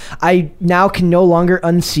 2. I now can no longer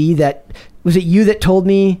unsee that. Was it you that told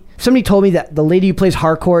me? Somebody told me that the lady who plays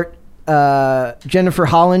Harcourt, Jennifer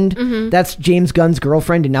Holland, that's James Gunn's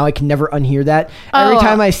girlfriend, and now I can never unhear that. Every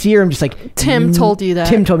time I see her, I'm just like, Tim told you that.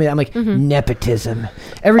 Tim told me that. I'm like, nepotism.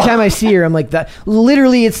 Every time I see her, I'm like, that.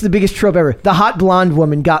 Literally, it's the biggest trope ever. The hot blonde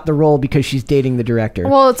woman got the role because she's dating the director.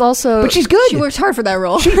 Well, it's also, but she's good. She works hard for that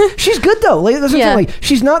role. She's good though. Like, that's what I'm saying. Like,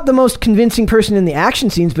 she's not the most convincing person in the action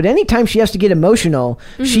scenes, but anytime she has to get emotional,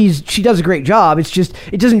 she does a great job. It's just,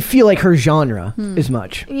 it doesn't feel like her genre as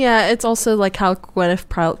much. Yeah, it's also like how Gwyneth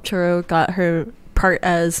Paltrow got her part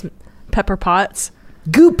as Pepper Potts.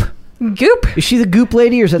 Goop. Is she the Goop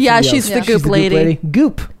lady, or is that she's the Goop lady.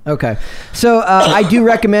 Goop. Okay. So I do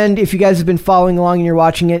recommend, if you guys have been following along and you're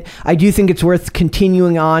watching it, I do think it's worth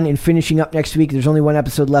continuing on and finishing up next week. There's only one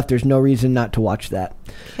episode left. There's no reason not to watch that.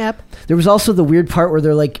 Yep. There was also the weird part where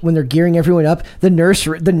they're like, when they're gearing everyone up, the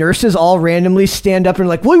nurses all randomly stand up and are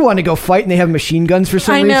like, we want to go fight, and they have machine guns for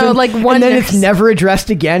some reason. I know, like one and then nurse. It's never addressed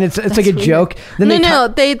again. It's like a weird. joke. Then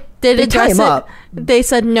they did address it. Up. They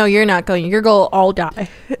said, no, you're not going. You're going to all die.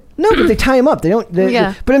 No, but they tie him up. They don't.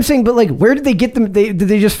 But I'm saying, but like, where did they get them? Did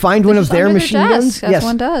they just find one of their machine guns? Yes,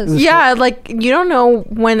 one does. Yeah, like you don't know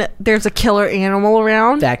when there's a killer animal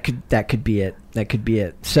around. That could be it. That could be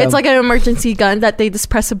it. So it's like an emergency gun that they just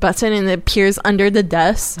press a button and it appears under the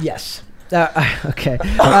desk. Yes. Okay.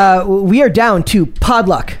 We are down to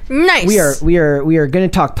Podluck. Nice. We are going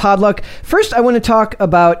to talk Podluck. First, I want to talk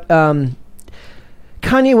about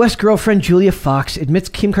Kanye West girlfriend Julia Fox admits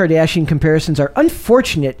Kim Kardashian comparisons are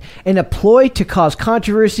unfortunate and a ploy to cause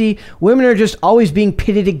controversy. Women are just always being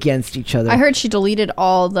pitted against each other. I heard she deleted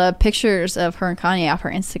all the pictures of her and Kanye off her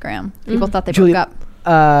Instagram. People thought they broke up.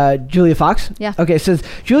 Julia Fox? Yeah. Okay, it says,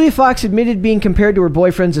 Julia Fox admitted being compared to her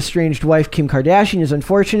boyfriend's estranged wife, Kim Kardashian, is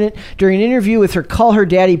unfortunate. During an interview with her on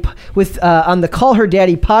the Call Her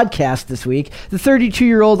Daddy podcast this week, the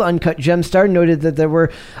 32-year-old Uncut Gem star noted that there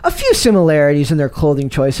were a few similarities in their clothing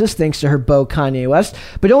choices, thanks to her beau Kanye West,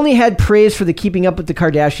 but only had praise for the Keeping Up with the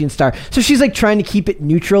Kardashian star. So she's like trying to keep it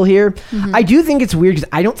neutral here. Mm-hmm. I do think it's weird because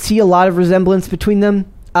I don't see a lot of resemblance between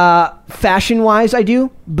them. Fashion-wise, I do,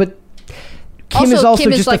 but Kim is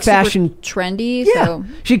just like a fashion trendy. Yeah,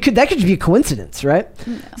 so. That could be a coincidence, right?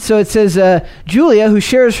 Yeah. So it says Julia, who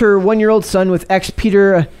shares her 1-year-old son with ex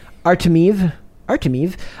Peter Artemiev,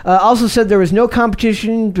 also said there was no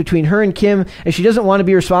competition between her and Kim, as she doesn't want to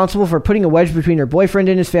be responsible for putting a wedge between her boyfriend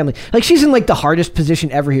and his family. Like, she's in like the hardest position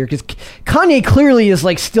ever here because Kanye clearly is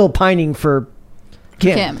like still pining for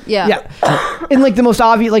Kim. Yeah. And like the most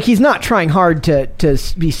obvious, like he's not trying hard to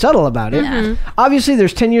be subtle about it. Mm-hmm. Obviously,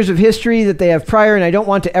 there's 10 years of history that they have prior, and I don't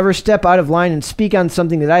want to ever step out of line and speak on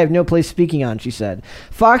something that I have no place speaking on, she said.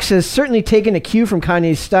 Fox has certainly taken a cue from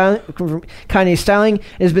Kanye's styling and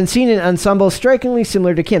has been seen in ensembles strikingly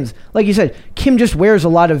similar to Kim's. Like you said, Kim just wears a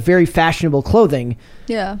lot of very fashionable clothing.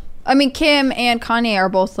 Yeah. I mean, Kim and Kanye are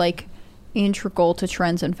both like integral to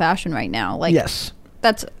trends in fashion right now. Like, yes.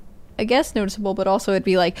 That's, I guess, noticeable, but also it'd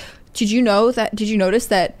be like, did you notice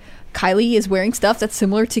that Kylie is wearing stuff that's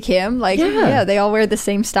similar to Kim? Like, yeah they all wear the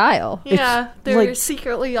same style. Yeah, they're like,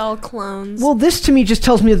 secretly all clones. Well, this to me just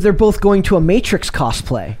tells me that they're both going to a Matrix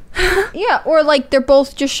cosplay. Yeah, or like they're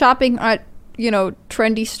both just shopping at,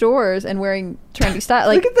 trendy stores and wearing trendy style.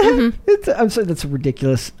 Like, look at that. Mm-hmm. I'm sorry, that's a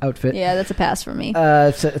ridiculous outfit. Yeah, that's a pass for me.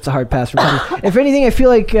 It's a hard pass for me. If anything, I feel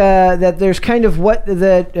like that there's kind of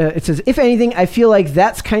it says, if anything, I feel like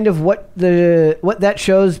that's kind of what that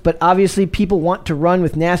shows, but obviously people want to run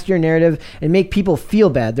with nastier narrative and make people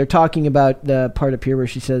feel bad. They're talking about the part up here where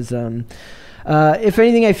she says, if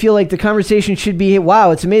anything, I feel like the conversation should be,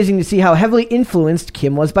 wow, it's amazing to see how heavily influenced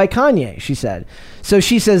Kim was by Kanye, she said. So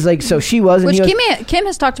she says, like, so she was. Which Kim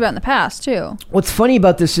has talked about in the past, too. What's funny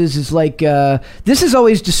about this is like, this is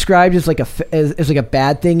always described as like a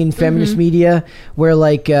bad thing in feminist media, where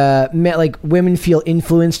like women feel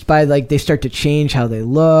influenced by, like, they start to change how they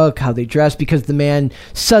look, how they dress, because the man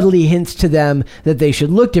subtly hints to them that they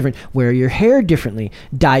should look different, wear your hair differently,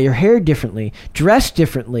 dye your hair differently, dress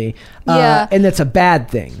differently. And that's a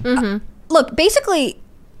bad thing. Mm-hmm. Look, basically,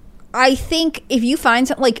 I think if you find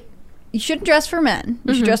something, like, you shouldn't dress for men.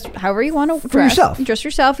 You should dress however you want to dress. For yourself. Dress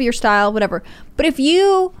yourself, your style, whatever. But if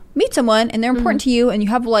you meet someone and they're important to you and you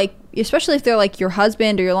have, like, especially if they're like your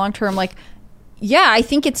husband or your long-term, like, yeah, I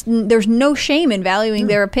think there's no shame in valuing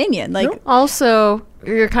their opinion. Like, also,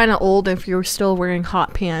 you're kind of old if you're still wearing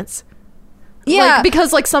hot pants. Yeah. Like,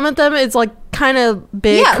 because, like, some of them, it's, like, kind of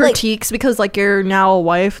big critiques, like, because, like, you're now a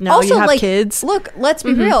wife, now also, you have, like, kids. Look, let's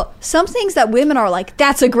be real. Some things that women are like,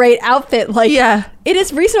 that's a great outfit. Like, it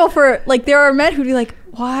is reasonable for, like, there are men who'd be like,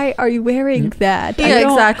 why are you wearing that?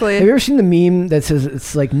 Yeah, exactly. Have you ever seen the meme that says,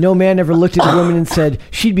 it's like, no man ever looked at a woman and said,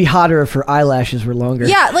 she'd be hotter if her eyelashes were longer?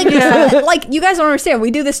 Yeah, like, like, you guys don't understand.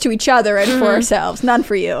 We do this to each other and for ourselves, none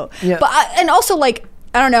for you. Yeah. But, and also, like,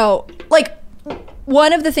 I don't know, like,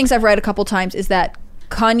 one of the things I've read a couple times is that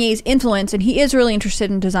Kanye's influence, and he is really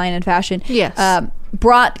interested in design and fashion,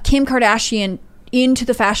 brought Kim Kardashian into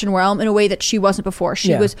the fashion realm in a way that she wasn't before.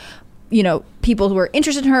 She was, people were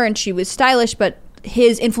interested in her and she was stylish, but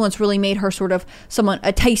his influence really made her sort of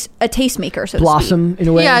a tastemaker, so blossom to speak. In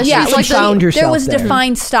a way. Yeah, she found herself. There was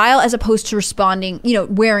defined style as opposed to responding,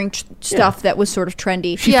 wearing stuff that was sort of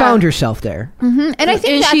trendy. She found herself there. Mm-hmm. And I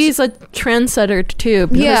think she's a trendsetter too,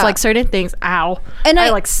 because like certain things, and I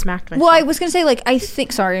like smacked myself. Well, I was gonna say, like, I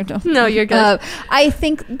think, sorry, no, you're good. I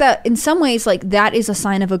think that in some ways, like, that is a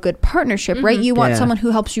sign of a good partnership, right? You want someone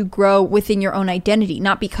who helps you grow within your own identity,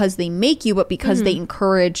 not because they make you, but because they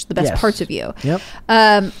encourage the best parts of you.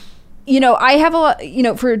 You know, I have a lot, you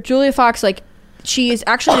know, for Julia Fox, like, she is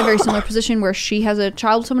actually in a very similar position where she has a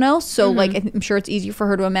child with someone else. So, like, I'm sure it's easy for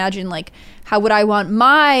her to imagine, like, how would I want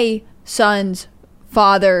my son's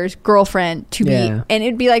father's girlfriend to be? And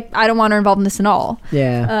it'd be like, I don't want her involved in this at all.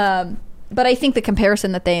 But I think the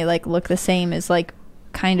comparison that they, like, look the same is, like,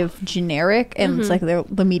 kind of generic. And it's like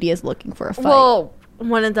the media is looking for a fight. Well,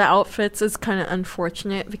 one of the outfits is kind of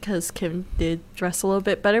unfortunate because Kim did dress a little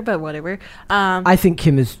bit better, but whatever. I think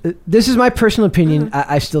Kim is. This is my personal opinion.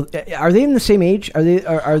 I still. Are they in the same age? Are they?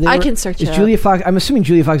 Are they? I can search. Is Julia Fox? I'm assuming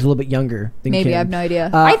Julia Fox is a little bit younger than Kim. Maybe, I have no idea.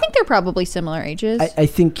 I think they're probably similar ages. I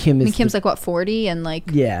think Kim is. I mean, Kim's like what, 40, and like.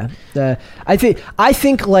 Yeah. I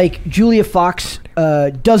think like Julia Fox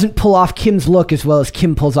doesn't pull off Kim's look as well as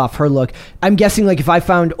Kim pulls off her look. I'm guessing, like, if I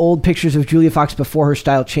found old pictures of Julia Fox before her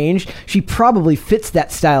style changed, she probably fits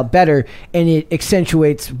that style better, and it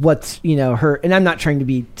accentuates what's, you know, her. And I'm not trying to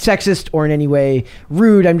be sexist or in any way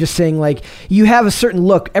rude. I'm just saying, like, you have a certain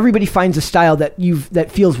look. Everybody finds a style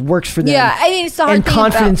that feels works for them. Yeah, I mean, it's the hard and thing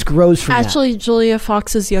confidence grows from Actually, Julia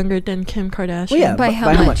Fox is younger than Kim Kardashian. Well, yeah, by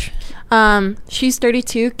how much? She's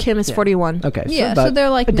 32. Kim is 41. Okay. Yeah, so they're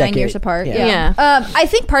like 9 years apart. Yeah. I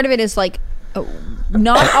think part of it is like,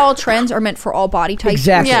 not all trends are meant for all body types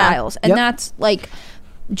and styles, and that's like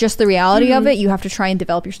just the reality of it. You have to try and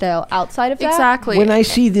develop your style outside of that. Exactly. When I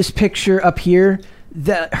see this picture up here,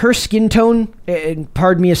 her skin tone, and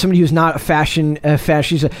pardon me as somebody who's not a fashion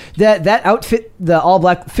that outfit, the all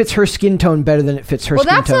black, fits her skin tone better than it fits her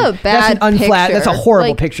skin tone. Well, that's a bad picture. That's a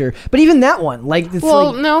horrible picture. But even that one, like, it's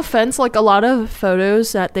no offense, like, a lot of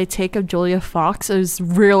photos that they take of Julia Fox is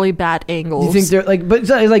really bad angles. You think they're like, but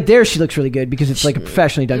like there she looks really good because it's like a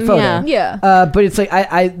professionally done photo. Yeah. But it's like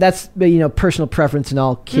I that's, you know, personal preference and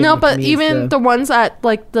all. No, but even the ones at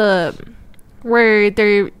like where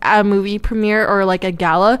they're at a movie premiere or like a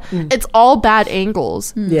gala, it's all bad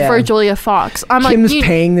angles for Julia Fox. Kim's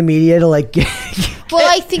paying the media to like get. Well,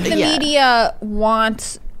 I think the media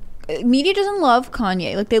doesn't love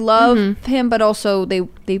Kanye. Like, they love him, but also they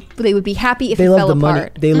would be happy if he fell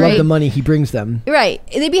apart. They love the money he brings them. Right.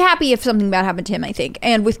 They'd be happy if something bad happened to him, I think.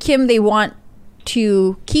 And with Kim, they want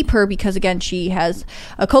to keep her because, again, she has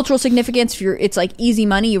a cultural significance. It's like easy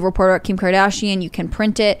money. You report about Kim Kardashian, you can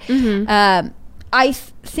print it. I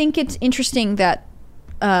think it's interesting that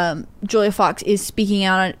Julia Fox is speaking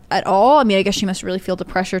out at all. I mean, I guess she must really feel the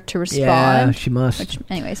pressure to respond. Yeah, she must.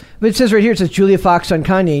 Anyways. But it says right here, it says Julia Fox on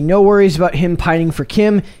Kanye. No worries about him pining for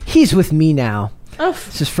Kim. He's with me now. Oh.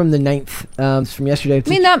 This is from the 9th. It's from yesterday. I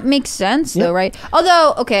mean, that makes sense, though, right?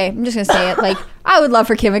 Although, okay, I'm just going to say it. Like, I would love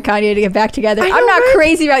for Kim and Kanye to get back together. I'm not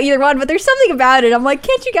crazy about either one, but there's something about it. I'm like,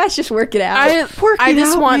 can't you guys just work it out? I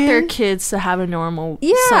just want their kids to have a normal,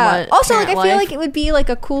 also, like, I feel like it would be like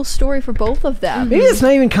a cool story for both of them. Maybe it's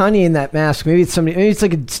not even Kanye in that mask. Maybe it's somebody. Maybe it's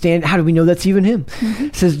like a stand. How do we know that's even him?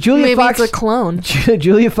 It says Julia Fox. Maybe it's a clone.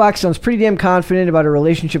 Julia Fox sounds pretty damn confident about her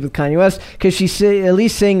relationship with Kanye West because she's at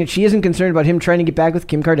least saying that she isn't concerned about him trying to get back with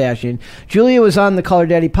Kim Kardashian. Julia was on the Call Her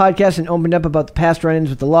Daddy podcast and opened up about the past run-ins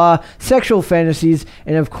with the law, sexual fantasies,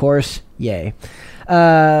 and of course, yay.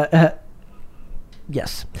 Yes.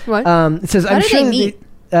 What? It says, How I'm did sure they meet?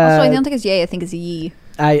 Also, I don't think it's yay. I think it's yee.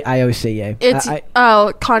 I always say yay. It's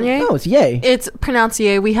Kanye. No, it's yay. It's pronounced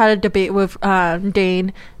yay. We had a debate with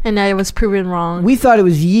Dane, and I was proven wrong. We thought it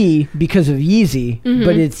was yee because of Yeezy,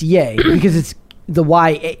 but it's yay because it's the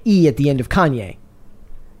Y-E at the end of Kanye.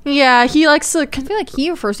 Yeah, he likes to. I feel like he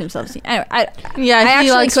refers to himself. Anyway,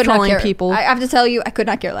 he likes trolling people. I have to tell you, I could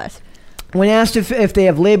not care less. When asked if they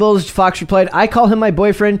have labels, Fox replied, I call him my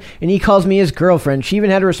boyfriend, and he calls me his girlfriend. She even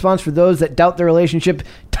had a response for those that doubt their relationship.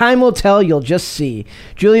 Time will tell, you'll just see.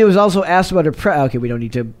 Julia was also asked about her okay, we don't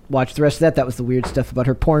need to watch the rest of that. That was the weird stuff about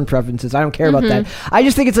her porn preferences. I don't care about that. I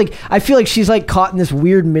just think it's like, I feel like she's like caught in this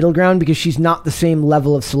weird middle ground because she's not the same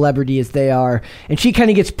level of celebrity as they are. And she kind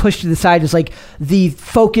of gets pushed to the side as like the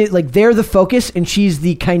focus, like they're the focus, and she's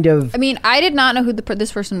the kind of... I mean, I did not know who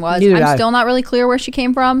this person was. Neither I'm still not really clear where she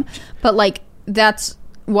came from, but like, that's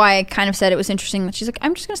why I kind of said it was interesting that she's like,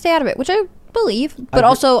 I'm just going to stay out of it, which I believe. But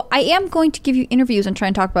also, I am going to give you interviews and try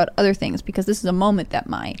and talk about other things because this is a moment that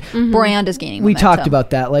my brand is gaining momentum. We talked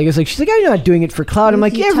about that. Like, it's like, she's like, I'm not doing it for clout. I'm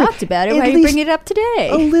like, you talked about it. Why are you bringing it up today?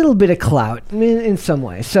 A little bit of clout in some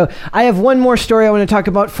way. So I have one more story I want to talk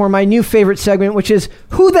about for my new favorite segment, which is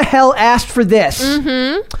who the hell asked for this?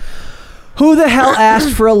 Who the hell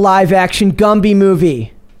asked for a live action Gumby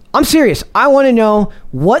movie? I'm serious. I want to know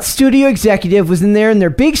what studio executive was in there in their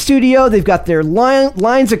big studio. They've got their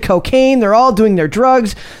lines of cocaine. They're all doing their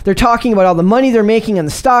drugs. They're talking about all the money they're making on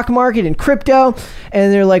the stock market and crypto.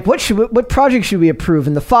 And they're like, what project should we approve?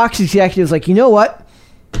 And the Fox executive is like, you know what?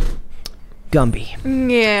 Gumby.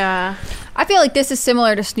 Yeah. I feel like this is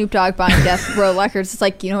similar to Snoop Dogg buying Death Row Records. It's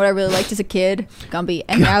like, you know what I really liked as a kid? Gumby.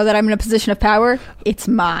 And now that I'm in a position of power, it's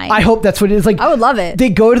mine. I hope that's what it is. Like, I would love it. They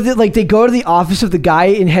go to the office of the guy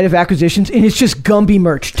in head of acquisitions, and it's just Gumby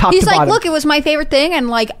merch, top He's to like, bottom. look, it was my favorite thing, and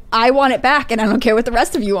like, I want it back, and I don't care what the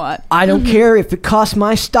rest of you want. I don't care if it costs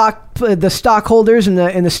my stock, the stockholders and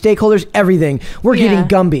the stakeholders, everything. We're getting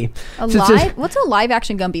Gumby. What's a live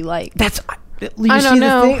action Gumby like? I don't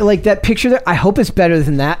know. The thing, like that picture there. I hope it's better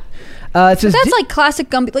than that. It says that's like classic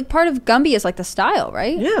Gumby. Like part of Gumby is like the style,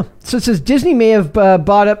 right? Yeah. So it says Disney may have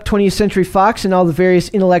bought up 20th Century Fox and all the various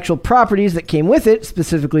intellectual properties that came with it,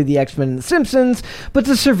 specifically the X-Men and the Simpsons, but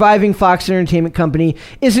the surviving Fox Entertainment Company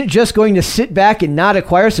isn't just going to sit back and not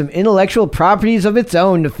acquire some intellectual properties of its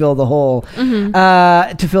own to fill the hole.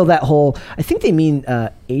 To fill that hole. I think they mean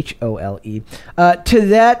HOLE. To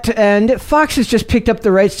that end, Fox has just picked up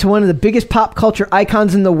the rights to one of the biggest pop culture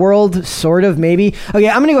icons in the world, sort of, maybe. Okay,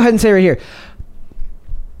 I'm going to go ahead and say right here.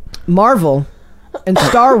 Marvel and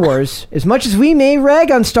Star Wars, as much as we may rag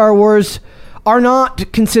on Star Wars, are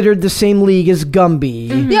not considered the same league as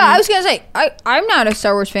Gumby. Yeah, I was gonna say I'm not a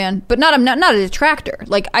Star Wars fan, but I'm not a detractor.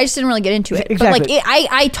 Like I just didn't really get into it. Exactly. But like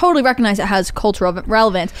I totally recognize it has cultural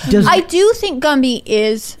relevance. I do think Gumby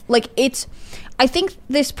is like it's. I think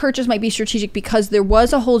this purchase might be strategic because there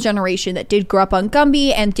was a whole generation that did grow up on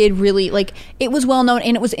Gumby and did really, like, it was well known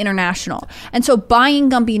and it was international. And so buying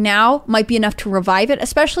Gumby now might be enough to revive it,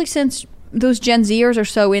 especially since those Gen Zers are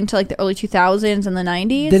so into, like, the early 2000s and the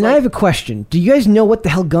 90s. Then I have a question. Do you guys know what the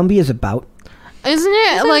hell Gumby is about? Isn't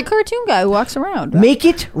it like a cartoon guy who walks around? Right? Make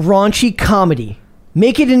it raunchy comedy.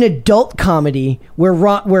 Make it an adult comedy where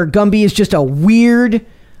Gumby is just a weird...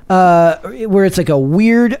 where it's like a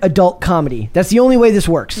weird adult comedy. That's the only way this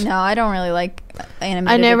works. No, I don't really like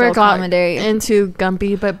animated I never adult got comedy. into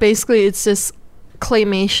Gumby, but basically it's just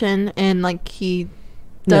claymation and like he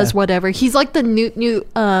does whatever. He's like the Newt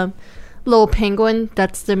little penguin.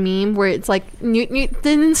 That's the meme where it's like Newt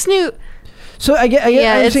then Snoop. So I get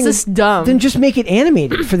it's just dumb. Then just make it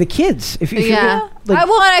animated for the kids. If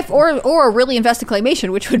or really invest in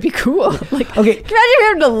claymation, which would be cool. Like, okay, can you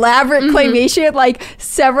imagine an elaborate claymation, like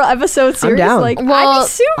several episode series? I'm down. Like, I'd be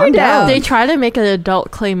super down. They try to make an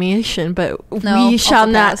adult claymation, but no, we shall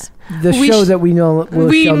not. The show that we know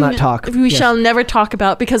shall not talk. We shall never talk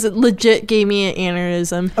about because it legit gave me an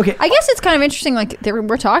aneurysm. Okay, I guess it's kind of interesting. Like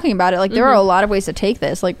we're talking about it. Like there are a lot of ways to take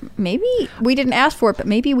this. Like maybe we didn't ask for it, but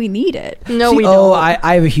maybe we need it. No, we don't. Oh,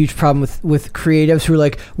 I have a huge problem with creatives who are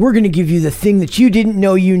like, we're going to give you the thing that you didn't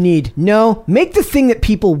know you need. No, make the thing that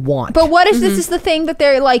people want. But what if this is the thing that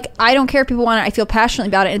they're like, I don't care if people want it. I feel passionately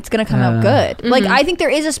about it. And it's going to come out good. Like I think there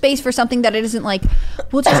is a space for something that it isn't like,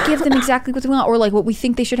 we'll just give them exactly what they want or like what we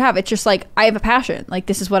think they should have. It's just like, I have a passion. Like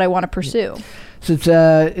this is what I want to pursue. So it's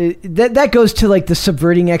that goes to like the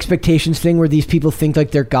subverting expectations thing where these people think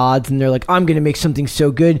like they're gods and they're like, I'm going to make something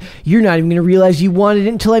so good you're not even going to realize you wanted it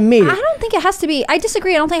until I made it. I don't think it has to be. I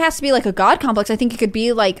disagree. I don't think it has to be like a god complex. I think it could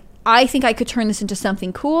be like, I think I could turn this into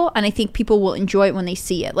something cool, and I think people will enjoy it when they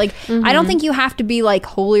see it. Like, I don't think you have to be like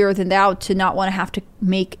holier than thou to not want to have to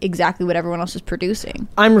make exactly what everyone else is producing.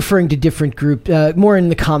 I'm referring to different group, more in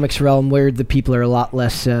the comics realm where the people are a lot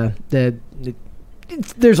less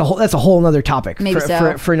that's a whole other topic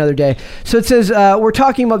for another day. So it says we're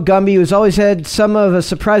talking about Gumby, who's always had somewhat of a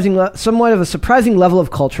surprising level of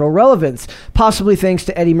cultural relevance, possibly thanks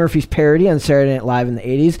to Eddie Murphy's parody on Saturday Night Live in the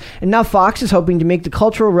 80s. And now Fox is hoping to make the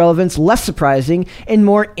cultural relevance less surprising and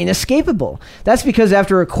more inescapable. That's because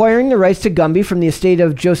after acquiring the rights to Gumby from the estate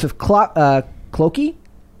of Joseph Clockey,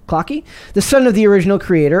 the son of the original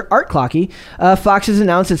creator, Art Clockey, Fox has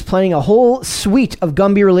announced it's planning a whole suite of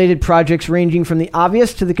Gumby-related projects ranging from the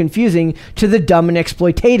obvious to the confusing to the dumb and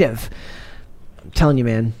exploitative. I'm telling you,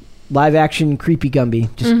 man. Live-action creepy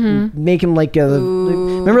Gumby. Just make him like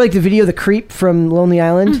remember like the video The Creep from Lonely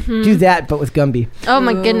Island? Do that, but with Gumby. Oh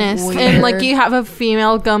my goodness. Weird. And like you have a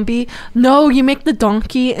female Gumby. No, you make the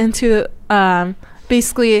donkey into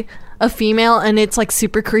basically a female, and it's like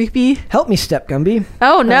super creepy. Help me, Step Gumby.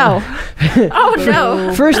 Oh no! Oh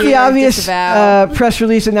no! First, the obvious press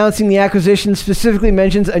release announcing the acquisition specifically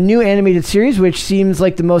mentions a new animated series, which seems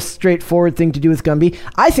like the most straightforward thing to do with Gumby.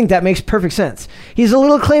 I think that makes perfect sense. He's a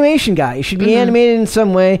little claymation guy. He should be animated in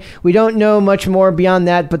some way. We don't know much more beyond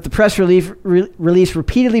that, but the press release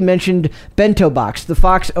repeatedly mentioned Bento Box, the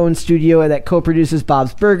Fox-owned studio that co-produces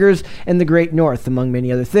Bob's Burgers and The Great North, among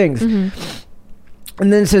many other things.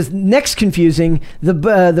 And then it says, next confusing,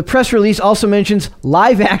 the press release also mentions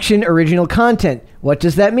live-action original content. What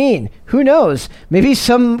does that mean? Who knows? Maybe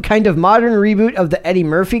some kind of modern reboot of the Eddie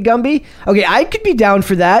Murphy Gumby? Okay, I could be down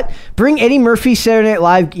for that. Bring Eddie Murphy Saturday Night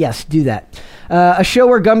Live. Yes, do that. A show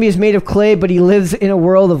where Gumby is made of clay, but he lives in a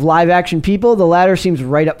world of live-action people. The latter seems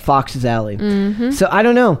right up Fox's alley. So I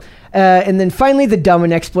don't know. And then finally, the dumb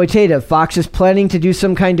and exploitative. Fox is planning to do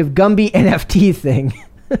some kind of Gumby NFT thing.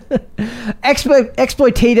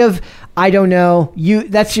 Exploitative, I don't know.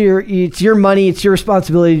 It's your money. It's your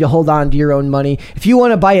responsibility to hold on to your own money. If you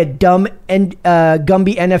want to buy a dumb and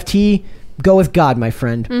Gumby NFT, go with God, my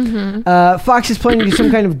friend. Fox is planning to do some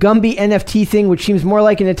kind of Gumby NFT thing, which seems more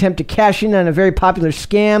like an attempt to cash in on a very popular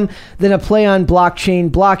scam than a play on blockchain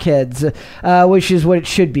blockheads, which is what it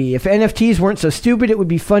should be. If NFTs weren't so stupid, it would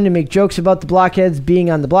be fun to make jokes about the blockheads being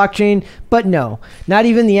on the blockchain, but no. Not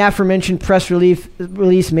even the aforementioned press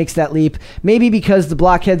release makes that leap. Maybe because the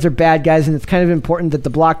blockheads are bad guys, and it's kind of important that the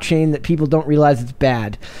blockchain, that people don't realize it's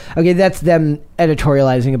bad. Okay, that's them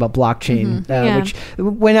editorializing about blockchain, which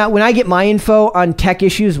when I get my info on tech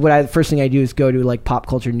issues, the first thing I do is go to like pop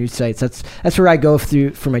culture news sites. That's where I go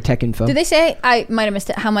through for my tech info. Did they say, I might have missed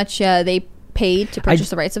it, how much they paid to purchase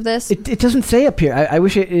the rights of this? It doesn't say up here. I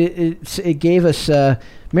wish it gave us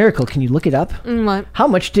Miracle. Can you look it up? What? How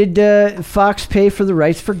much did Fox pay for the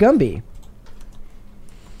rights for Gumby?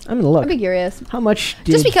 I'm gonna look. I'd be curious. How much?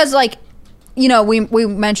 Just because, like, you know, we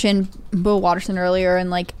mentioned Bill Watterson earlier, and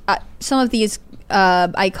like some of these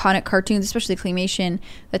iconic cartoons, especially claymation,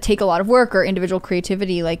 that take a lot of work or individual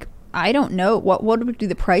creativity. Like, I don't know what would be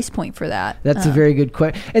the price point for that. That's a very good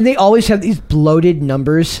question. And they always have these bloated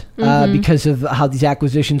numbers because of how these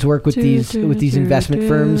acquisitions work with these investment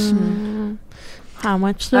firms. How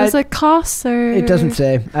much does it cost, sir? It doesn't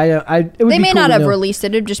say. They may not have released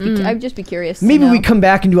it. I'd just be curious. Maybe we come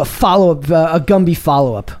back and do a follow-up, a Gumby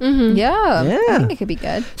follow-up. Yeah, I think it could be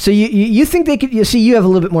good. So you think they could? You see, you have a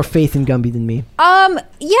little bit more faith in Gumby than me.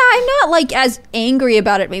 Yeah, I'm not like as angry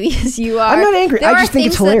about it maybe as you are. I'm not angry. I just think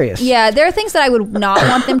it's hilarious. There are things that I would not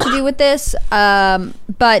want them to do with this.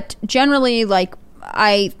 But generally, like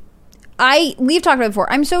we've talked about it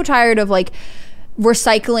before. I'm so tired of like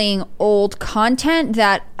recycling old content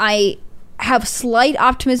that I have slight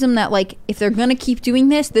optimism that, like, if they're gonna keep doing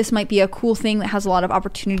this might be a cool thing that has a lot of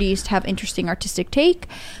opportunities to have interesting artistic take.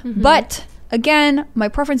 But again, my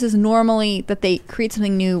preference is normally that they create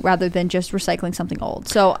something new rather than just recycling something old.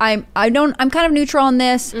 So I'm kind of neutral on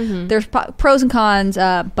this. There's pros and cons,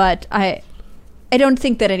 but I don't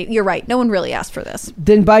think that you're right. No one really asked for this.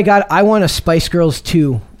 Then by God, I want a Spice Girls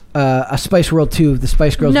 2. A Spice World 2, the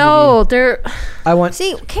Spice Girls movie.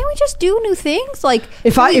 See, can't we just do new things? Like,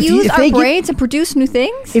 if we use our brains and produce new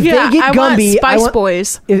things? If they get Gumby, Spice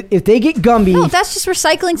Boys. If they get Gumby... No, that's just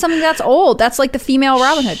recycling something that's old. That's like the female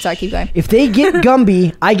Robin Hood. Sorry, keep going. If they get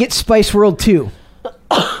Gumby, I get Spice World 2.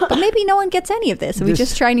 But maybe no one gets any of this, and we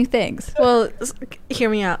just try new things. Well, hear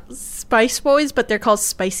me out. Spice Boys, but they're called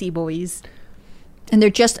Spicy Boys. And they're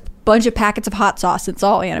just a bunch of packets of hot sauce. It's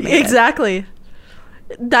all animated. Exactly.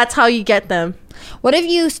 That's how you get them. What if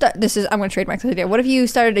you I'm going to trademark this idea. What if you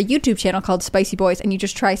started a YouTube channel called Spicy Boys and you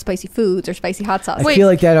just try spicy foods or spicy hot sauce? I feel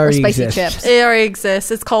like that already spicy exists. Chips. It already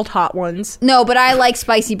exists. It's called Hot Ones. No, but I like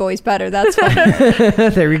Spicy Boys better. That's funny.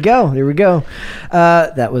 There we go.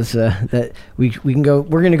 That was that we can go.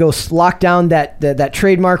 We're going to go lock down that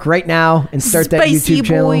trademark right now and start Spicy that YouTube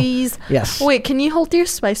channel. Boys. Yes. Wait, can you hold your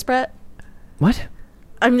spice, Brett? What?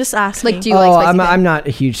 I'm just asking. Like, do you like spicy I'm not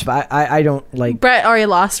a huge spice. I don't like... Brett already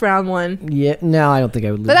lost round 1. Yeah, no, I don't think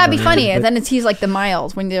I would lose. But that'd be funny. And then he's like the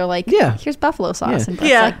Miles when they're like, here's buffalo sauce. And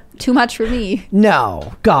Brett's like, too much for me.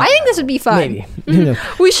 No. God. I think this would be fun. Maybe. No.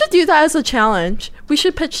 We should do that as a challenge. We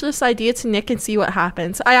should pitch this idea to Nick and see what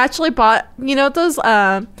happens. I actually bought, those,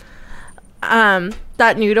 that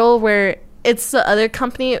noodle where it's the other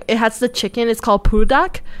company. It has the chicken. It's called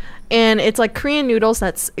Pudak. And it's like Korean noodles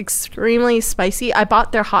that's extremely spicy. I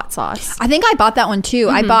bought their hot sauce. I think I bought that one too.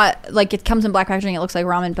 I bought, like, it comes in black packaging. It looks like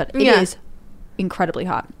ramen, but it is incredibly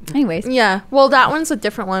hot. Anyways. Yeah. Well, that one's a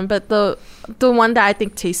different one, but the one that I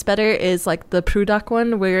think tastes better is like the Pruduck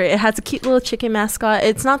one, where it has a cute little chicken mascot.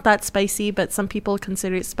 It's not that spicy, but some people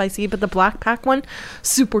consider it spicy. But the Black Pack one,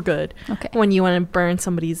 super good. Okay. When you want to burn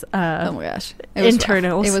somebody's oh my gosh,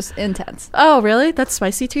 internals. It was intense. Oh, really? That's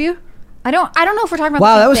spicy to you? I don't know if we're talking about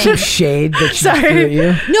wow, the same that was some shade that she threw at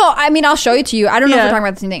you. No, I mean, I'll show it to you. I don't know if we're talking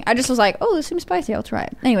about the same thing. I just was like, oh, this seems spicy. I'll try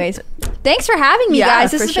it. Anyways, thanks for having me,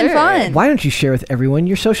 guys. This has been fun. Why don't you share with everyone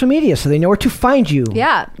your social media so they know where to find you?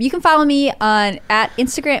 Yeah, you can follow me at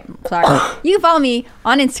Instagram. Sorry. You can follow me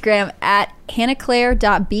on Instagram at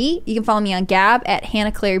hannahclaire.b. You can follow me on Gab at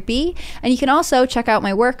hannahclaireb. And you can also check out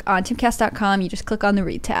my work on timcast.com. You just click on the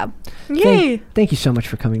read tab. Yay. Thank you so much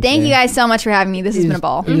for coming Thank you guys so much for having me. This has been a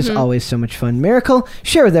ball. It is always so much fun. Miracle,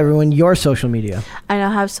 share with everyone your social media. I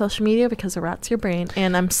don't have social media because it rots your brain,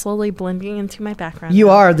 and I'm slowly blending into my background. You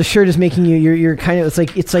are. The shirt is making you, you're kind of,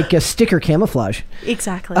 it's like a sticker camouflage.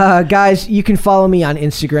 Exactly. Guys, you can follow me on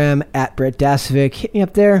Instagram at Brett Dasovic. Hit me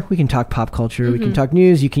up there. We can talk pop culture. We can talk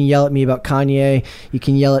news. You can yell at me about Kanye. You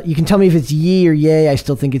can tell me if it's ye or yay. I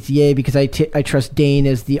still think it's yay because I trust Dane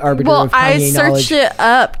as the arbiter of Kanye knowledge. Well, I searched it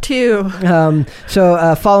up too.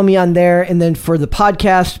 So follow me on there. And then for the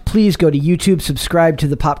podcast, please go to YouTube, subscribe to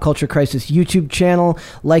the Pop Culture Crisis YouTube channel,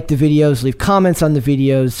 like the videos, leave comments on the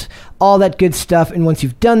videos, all that good stuff. And once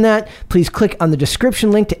you've done that, please click on the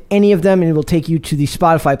description link to any of them and it will take you to the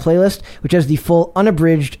Spotify playlist, which has the full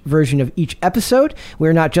unabridged version of each episode.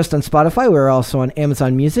 We're not just on Spotify, we're also on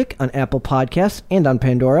Amazon Music, on Apple Podcasts, and on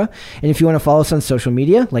Pandora. And if you want to follow us on social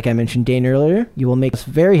media, like I mentioned Dane earlier, you will make us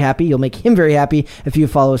very happy. You'll make him very happy if you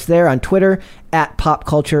follow us there on Twitter at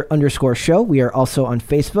popculture_show. We are also on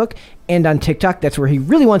Facebook and on TikTok. That's where he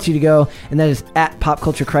really wants you to go. And that is at Pop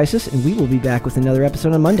Culture Crisis. And we will be back with another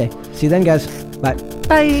episode on Monday. See you then, guys. Bye.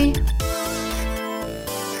 Bye.